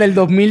pegado desde el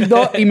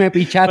 2002 y me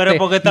pichaste. Pero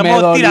porque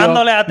estamos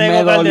tirándole a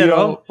Tego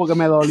Calderón. Porque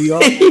me dolió.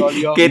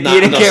 ¿Qué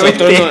tienes que ver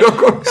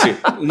Tego? Sí,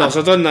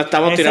 nosotros no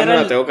estamos tirando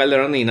a Tego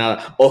Calderón ni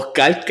nada.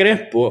 Oscar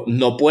Crespo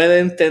no puede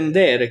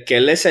entender que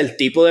él es el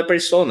tipo de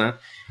persona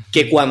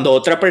que cuando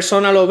otra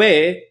persona lo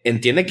ve,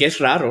 entiende que es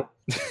raro.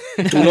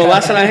 Tú no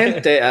vas a la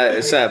gente...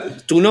 o sea,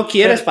 tú no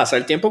quieres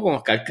pasar tiempo con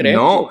Oscar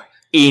Crespo. No.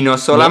 Y no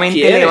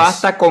solamente le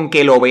basta con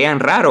que lo vean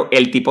raro.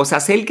 El tipo se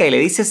acerca y le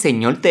dice,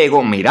 señor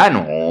Tego, mira,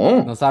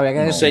 no sabía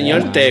que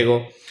señor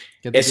Tego.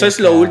 Eso es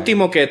lo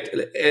último que...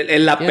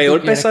 En la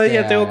peor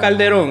pesadilla de Tego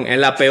Calderón,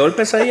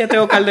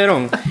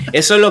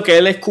 eso es lo que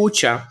él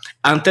escucha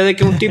antes de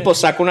que un tipo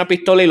saque una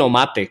pistola y lo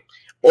mate.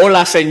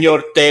 Hola,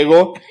 señor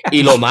Tego,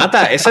 y lo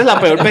mata. Esa es la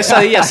peor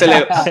pesadilla.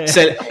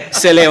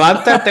 Se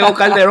levanta Tego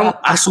Calderón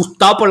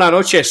asustado por la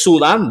noche,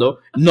 sudando,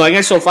 no en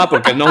el sofá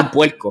porque él no es un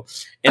puerco,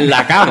 en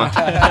la cama.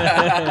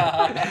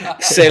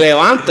 Se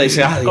levanta y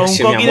dice, ay, con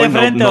Dios, un mi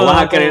amor,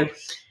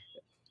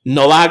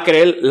 no vas a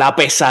creer la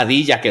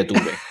pesadilla que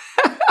tuve.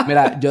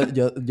 Mira, yo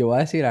voy a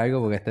decir algo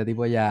porque este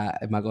tipo ya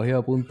me ha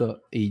cogido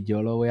punto y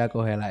yo lo voy a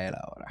coger a él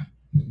ahora.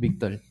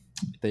 Víctor,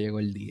 te llegó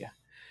el día.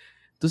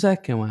 Tú sabes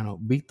que, mano,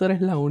 Víctor es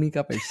la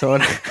única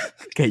persona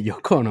que yo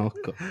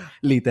conozco,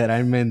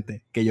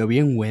 literalmente, que yo vi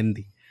en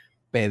Wendy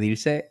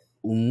pedirse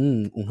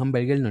un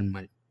hamburger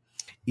normal.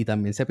 Y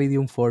también se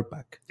pidió un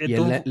 4-pack.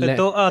 Esto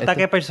es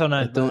ataque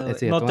personal. Esto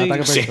es un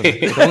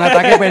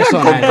ataque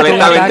personal.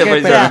 Completamente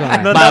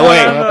personal. Va,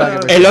 güey.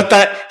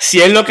 Si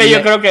es lo que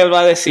yo creo que él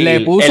va a decir. Le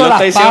puso él lo las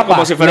está diciendo papas,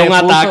 como si fuera un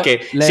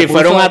ataque. Si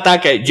fuera un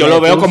ataque, yo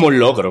lo veo como un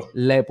logro.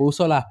 Le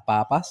puso las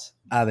papas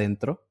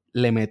adentro.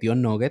 Le metió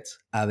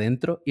nuggets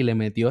adentro y le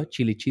metió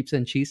chili chips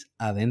and cheese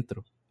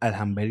adentro al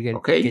hamburger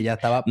que ya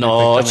estaba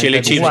no, chili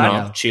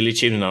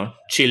chips no.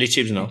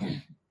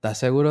 ¿Estás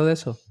seguro de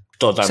eso?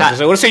 Totalmente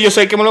seguro. Si yo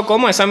soy el que me lo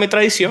como, esa es mi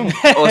tradición.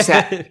 O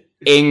sea,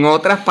 en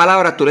otras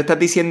palabras, tú le estás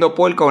diciendo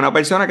puerco a una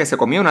persona que se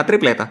comió una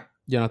tripleta.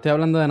 Yo no estoy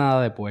hablando de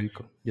nada de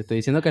puerco. Yo estoy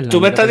diciendo que es la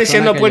Tú me estás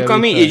diciendo puerco a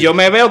mí y yo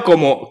me veo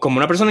como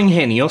una persona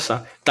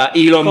ingeniosa.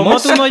 Y los ¿Cómo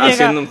tú no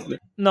llegas?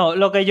 No,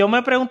 lo que yo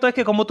me pregunto es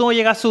que cómo tú no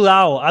llegas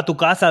sudado a tu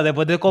casa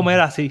después de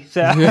comer así. O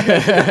sea...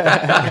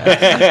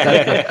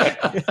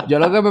 Yo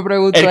lo que me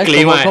pregunto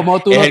es cómo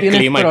tú no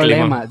tienes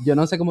problemas. Yo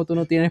no sé cómo tú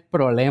no tienes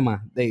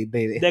problemas de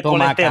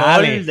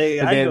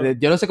estomacales.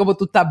 Yo no sé cómo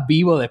tú estás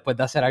vivo después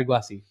de hacer algo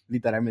así.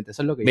 Literalmente,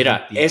 eso es lo que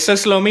Mira, eso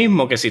es lo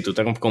mismo que si tú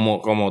te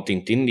como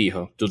Tintín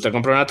dijo, tú te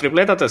compras una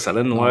tripleta, te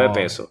salen 9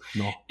 pesos.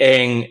 No.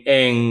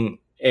 En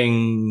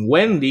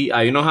Wendy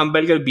hay unos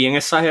hamburgers bien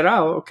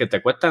exagerados que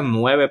te cuestan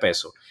 9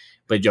 pesos.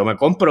 Pues yo me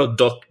compro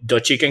dos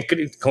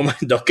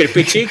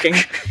crispy chicken,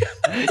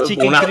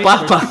 unas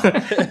papas.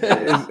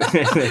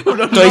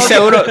 Estoy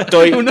seguro.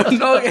 Unos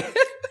nuggets.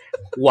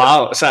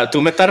 Wow, o sea,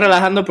 tú me estás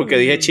relajando porque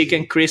dije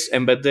chicken crisp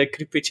en vez de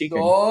crispy chicken.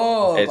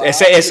 No,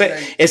 ese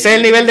es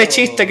el nivel de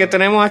chiste que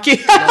tenemos aquí.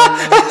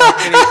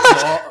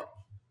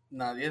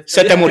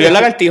 Se te murió el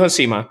lagartijo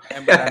encima.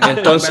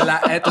 Entonces,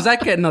 tú sabes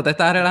que no te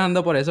estás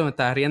relajando por eso, me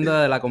estás riendo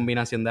de la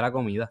combinación de la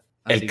comida.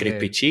 El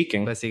crispy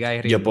chicken. Pues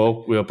yo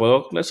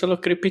puedo hacer los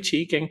crispy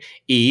chicken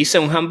y hice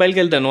un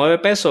hamburger de 9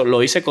 pesos,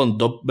 lo hice con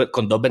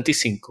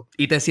 2.25.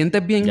 ¿Y te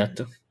sientes bien? Ya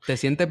está. ¿Te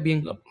sientes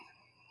bien?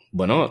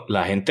 Bueno,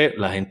 la gente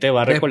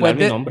va a recordar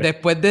mi nombre.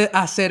 Después de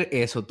hacer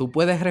eso, ¿tú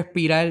puedes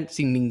respirar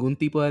sin ningún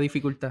tipo de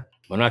dificultad?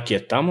 Bueno, aquí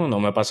estamos, no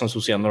me paso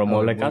ensuciando los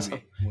muebles de casa.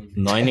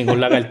 No hay ningún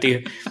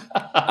lagartijo.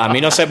 A mí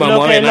no se me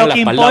mueve nada. Lo que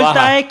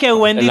importa es que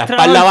Wendy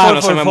trajo el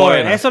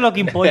 444. Eso es lo que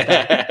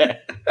importa.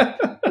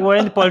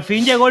 Por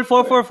fin llegó el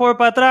 444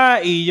 para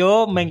atrás y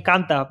yo me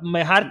encanta.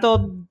 Me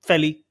harto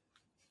feliz.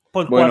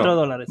 Por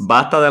 $4.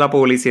 Basta de la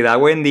publicidad,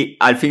 Wendy.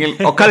 Al fin,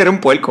 Oscar era un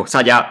puerco. O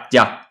sea, ya.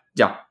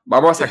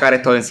 Vamos a sacar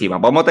esto de encima.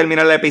 Vamos a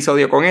terminar el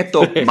episodio con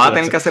esto. Vas a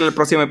tener que hacer el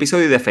próximo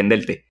episodio y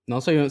defenderte.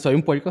 No, soy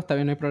un puerco, está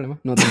bien, no hay problema.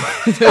 No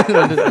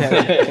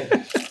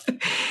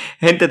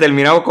Gente,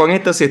 terminamos con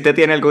esto. Si usted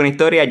tiene alguna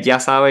historia, ya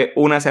sabe,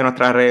 únase a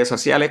nuestras redes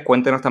sociales.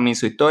 Cuéntenos también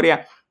su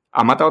historia.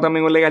 ¿Ha matado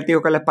también un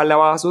lagartijo con la espalda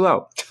baja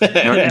sudado?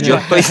 No, yo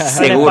estoy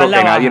seguro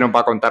que nadie nos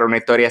va a contar una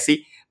historia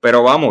así.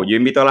 Pero vamos, yo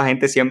invito a la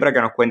gente siempre a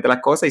que nos cuente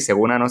las cosas y se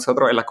una a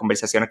nosotros en las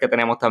conversaciones que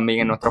tenemos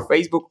también en nuestro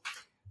Facebook.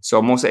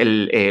 Somos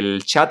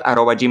el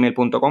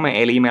chat@gmail.com,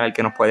 el email al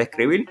que nos puede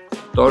escribir.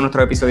 Todos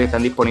nuestros episodios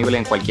están disponibles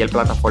en cualquier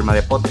plataforma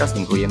de podcast,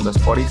 incluyendo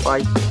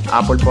Spotify,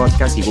 Apple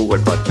Podcast y Google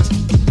Podcast.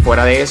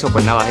 Fuera de eso,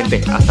 pues nada,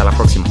 gente, hasta la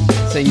próxima.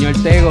 Señor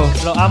Tego,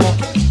 los amo.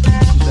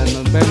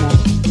 Nos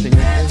vemos.